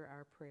 hear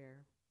our prayer.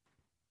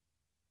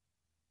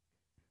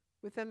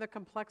 Within the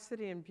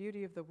complexity and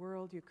beauty of the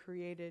world you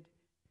created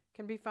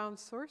can be found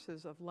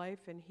sources of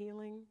life and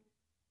healing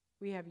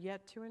we have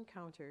yet to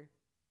encounter,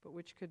 but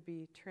which could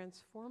be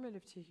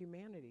transformative to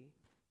humanity.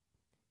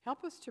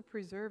 Help us to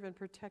preserve and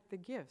protect the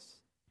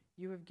gifts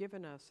you have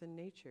given us in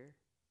nature.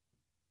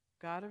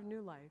 God of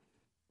new life,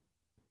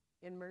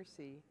 in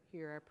mercy,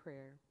 hear our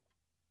prayer.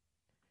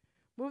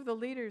 Move the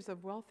leaders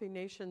of wealthy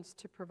nations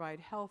to provide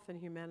health and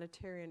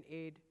humanitarian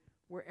aid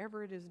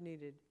wherever it is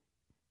needed,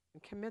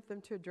 and commit them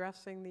to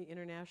addressing the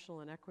international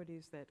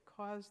inequities that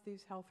cause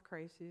these health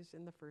crises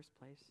in the first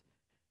place.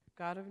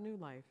 God of new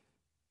life,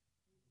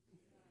 hear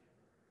our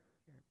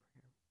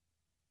prayer.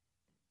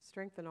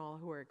 Strengthen all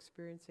who are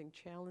experiencing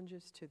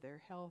challenges to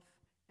their health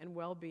and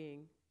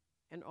well-being,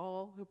 and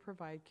all who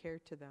provide care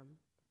to them.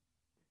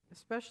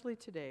 Especially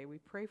today, we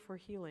pray for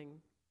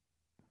healing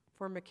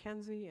for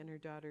Mackenzie and her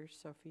daughter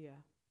Sophia,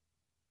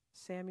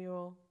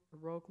 Samuel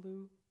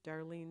Roglu,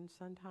 Darlene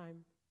Sondheim,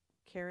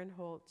 Karen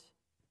Holt,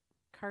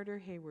 Carter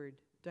Hayward,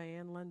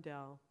 Diane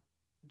Lundell,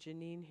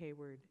 Janine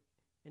Hayward,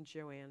 and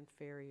Joanne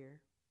Ferrier.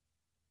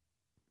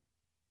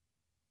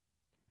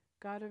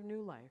 God of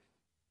new life,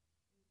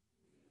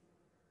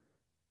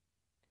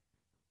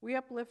 we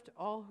uplift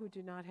all who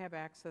do not have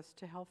access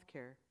to health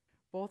care,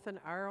 both in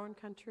our own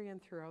country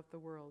and throughout the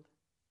world.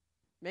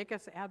 Make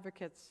us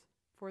advocates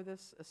for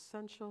this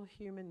essential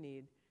human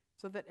need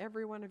so that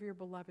every one of your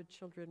beloved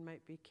children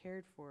might be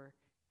cared for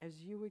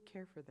as you would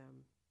care for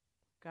them.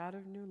 God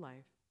of new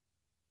life,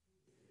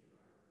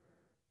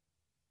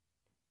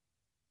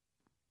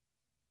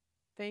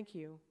 thank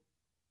you,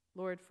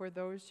 Lord, for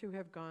those who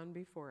have gone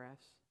before us,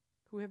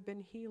 who have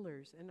been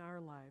healers in our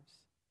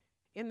lives.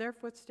 In their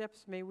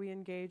footsteps, may we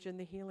engage in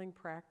the healing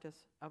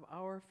practice of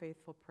our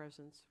faithful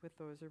presence with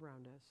those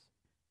around us.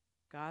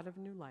 God of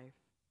new life,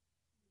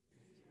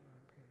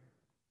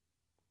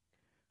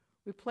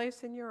 we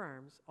place in your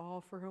arms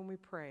all for whom we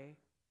pray,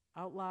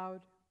 out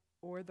loud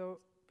or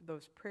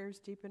those prayers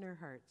deep in our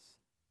hearts,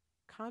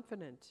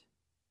 confident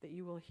that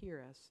you will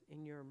hear us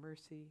in your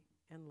mercy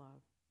and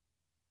love.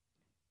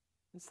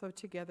 And so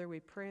together we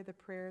pray the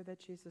prayer that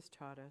Jesus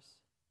taught us.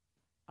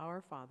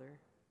 Our Father,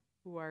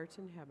 who art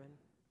in heaven,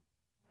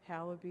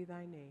 hallowed be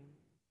thy name.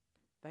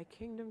 Thy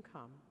kingdom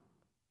come,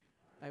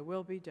 thy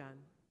will be done,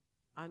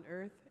 on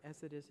earth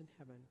as it is in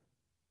heaven.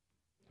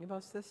 Give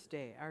us this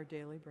day our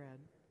daily bread,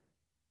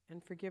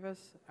 and forgive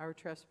us our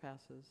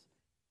trespasses,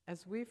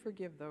 as we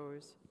forgive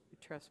those who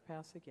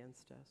trespass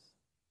against us.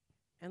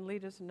 And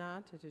lead us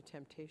not into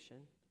temptation,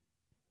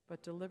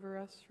 but deliver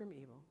us from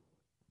evil.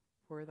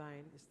 For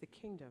thine is the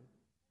kingdom,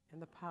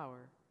 and the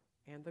power,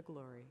 and the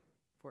glory,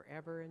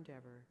 forever and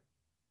ever.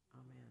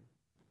 Amen.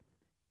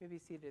 You may be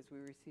seated as we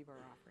receive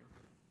our offering.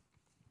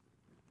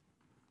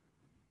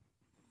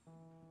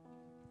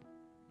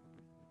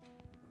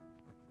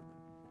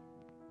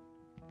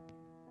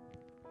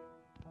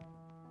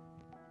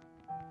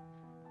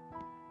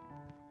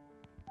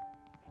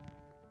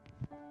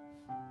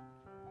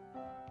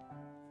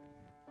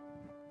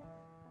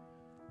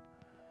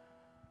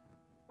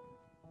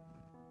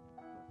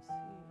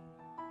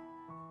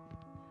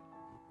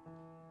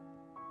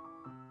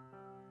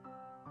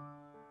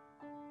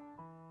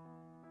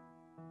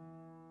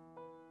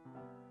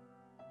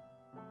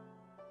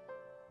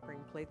 Bring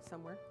plates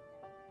somewhere.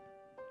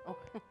 Oh,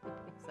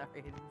 sorry,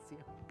 I didn't see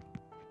them.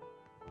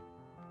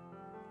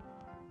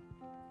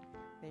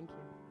 Thank you.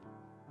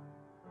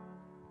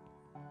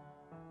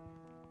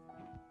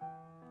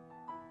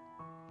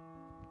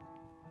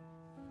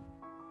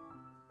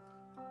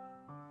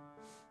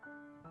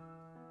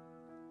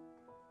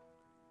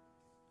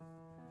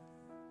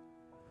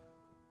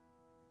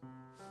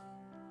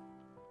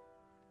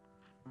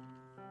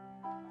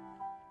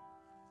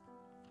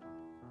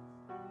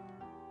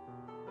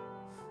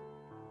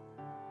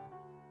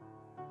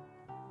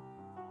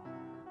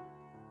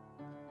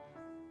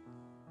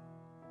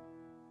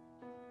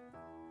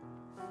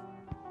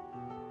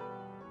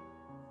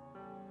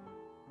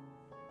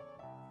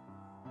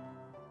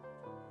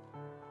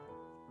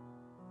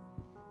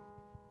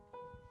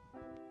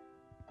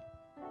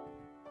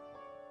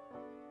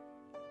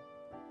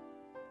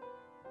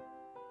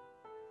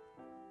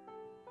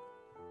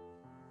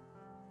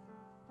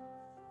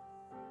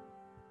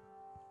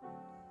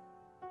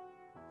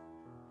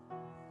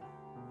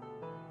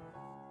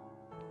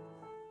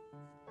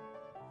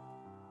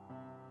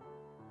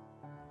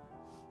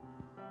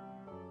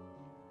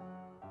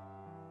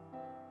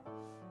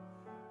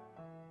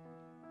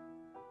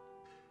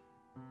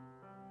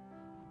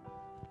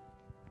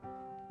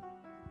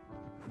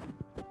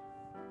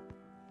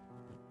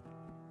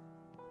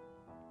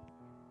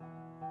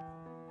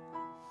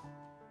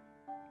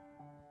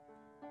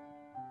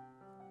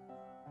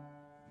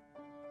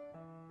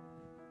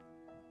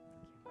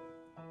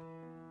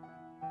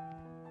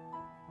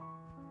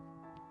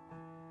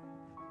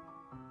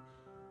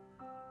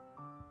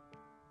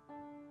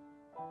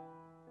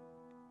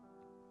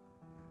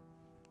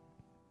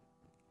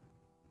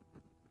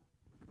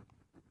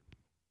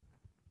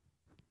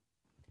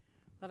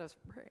 Let us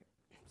pray.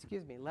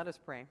 Excuse me, let us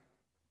pray.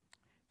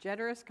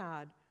 Generous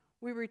God,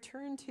 we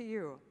return to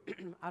you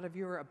out of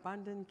your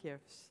abundant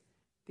gifts,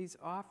 these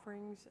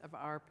offerings of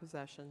our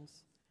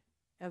possessions,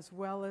 as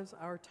well as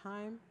our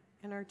time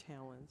and our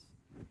talents.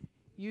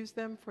 Use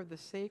them for the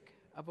sake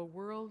of a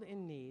world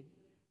in need,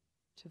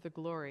 to the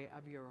glory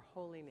of your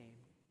holy name.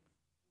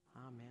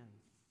 Amen.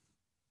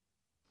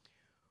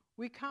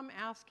 We come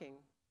asking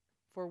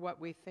for what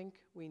we think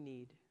we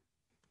need.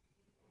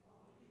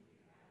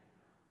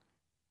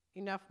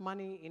 Enough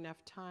money,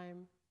 enough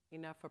time,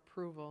 enough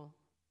approval.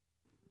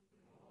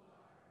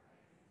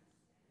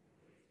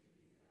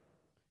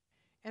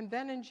 And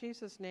then in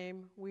Jesus'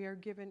 name, we are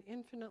given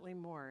infinitely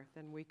more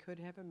than we could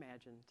have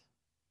imagined.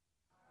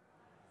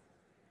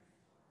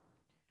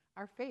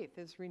 Our faith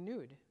is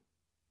renewed.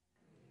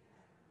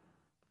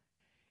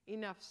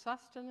 Enough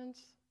sustenance,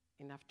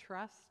 enough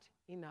trust,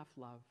 enough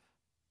love.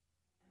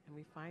 And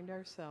we find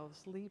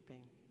ourselves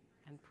leaping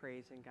and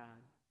praising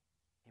God.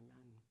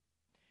 Amen.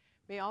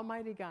 May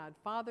Almighty God,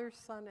 Father,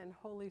 Son, and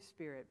Holy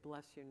Spirit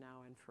bless you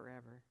now and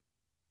forever.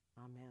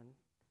 Amen.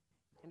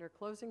 And our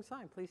closing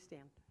sign, please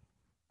stand.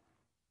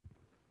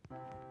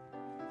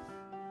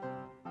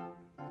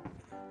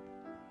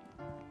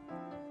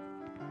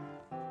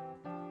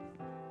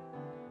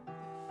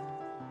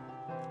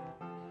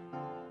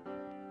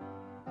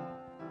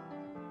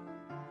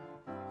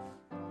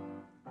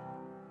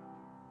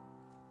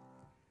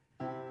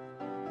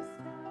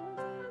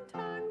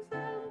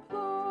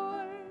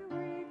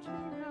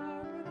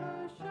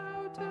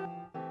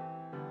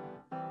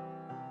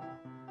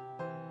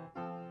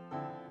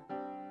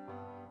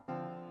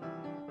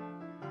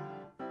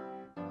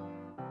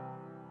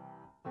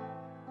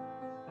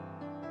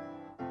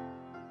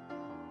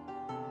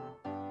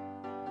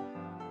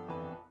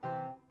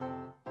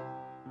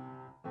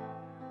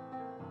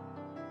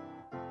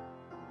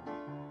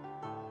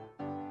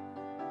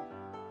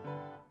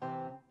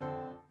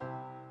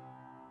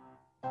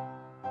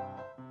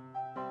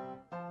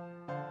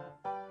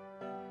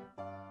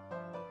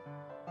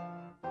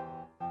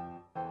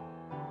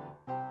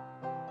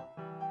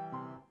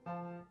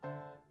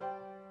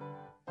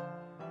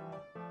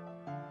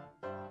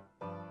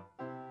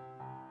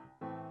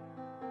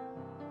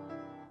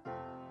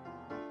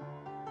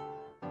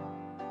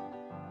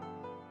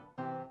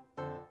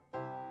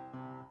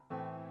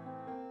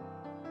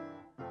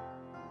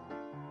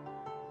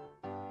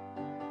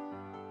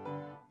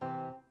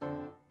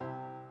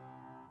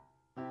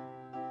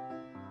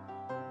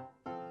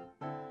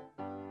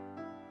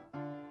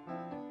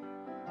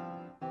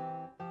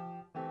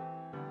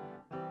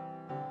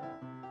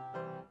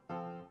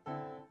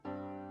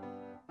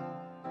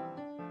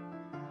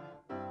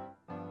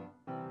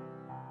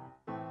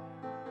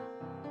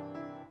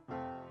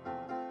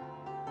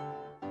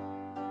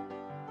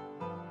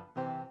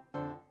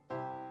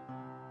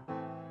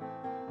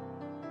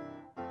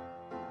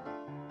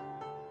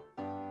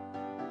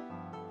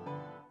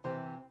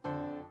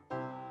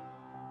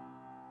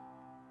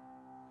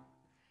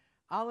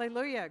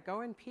 Alleluia.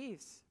 Go in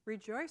peace.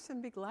 Rejoice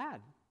and be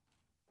glad.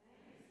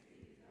 Thanks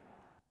be to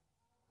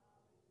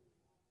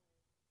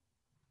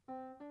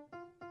God.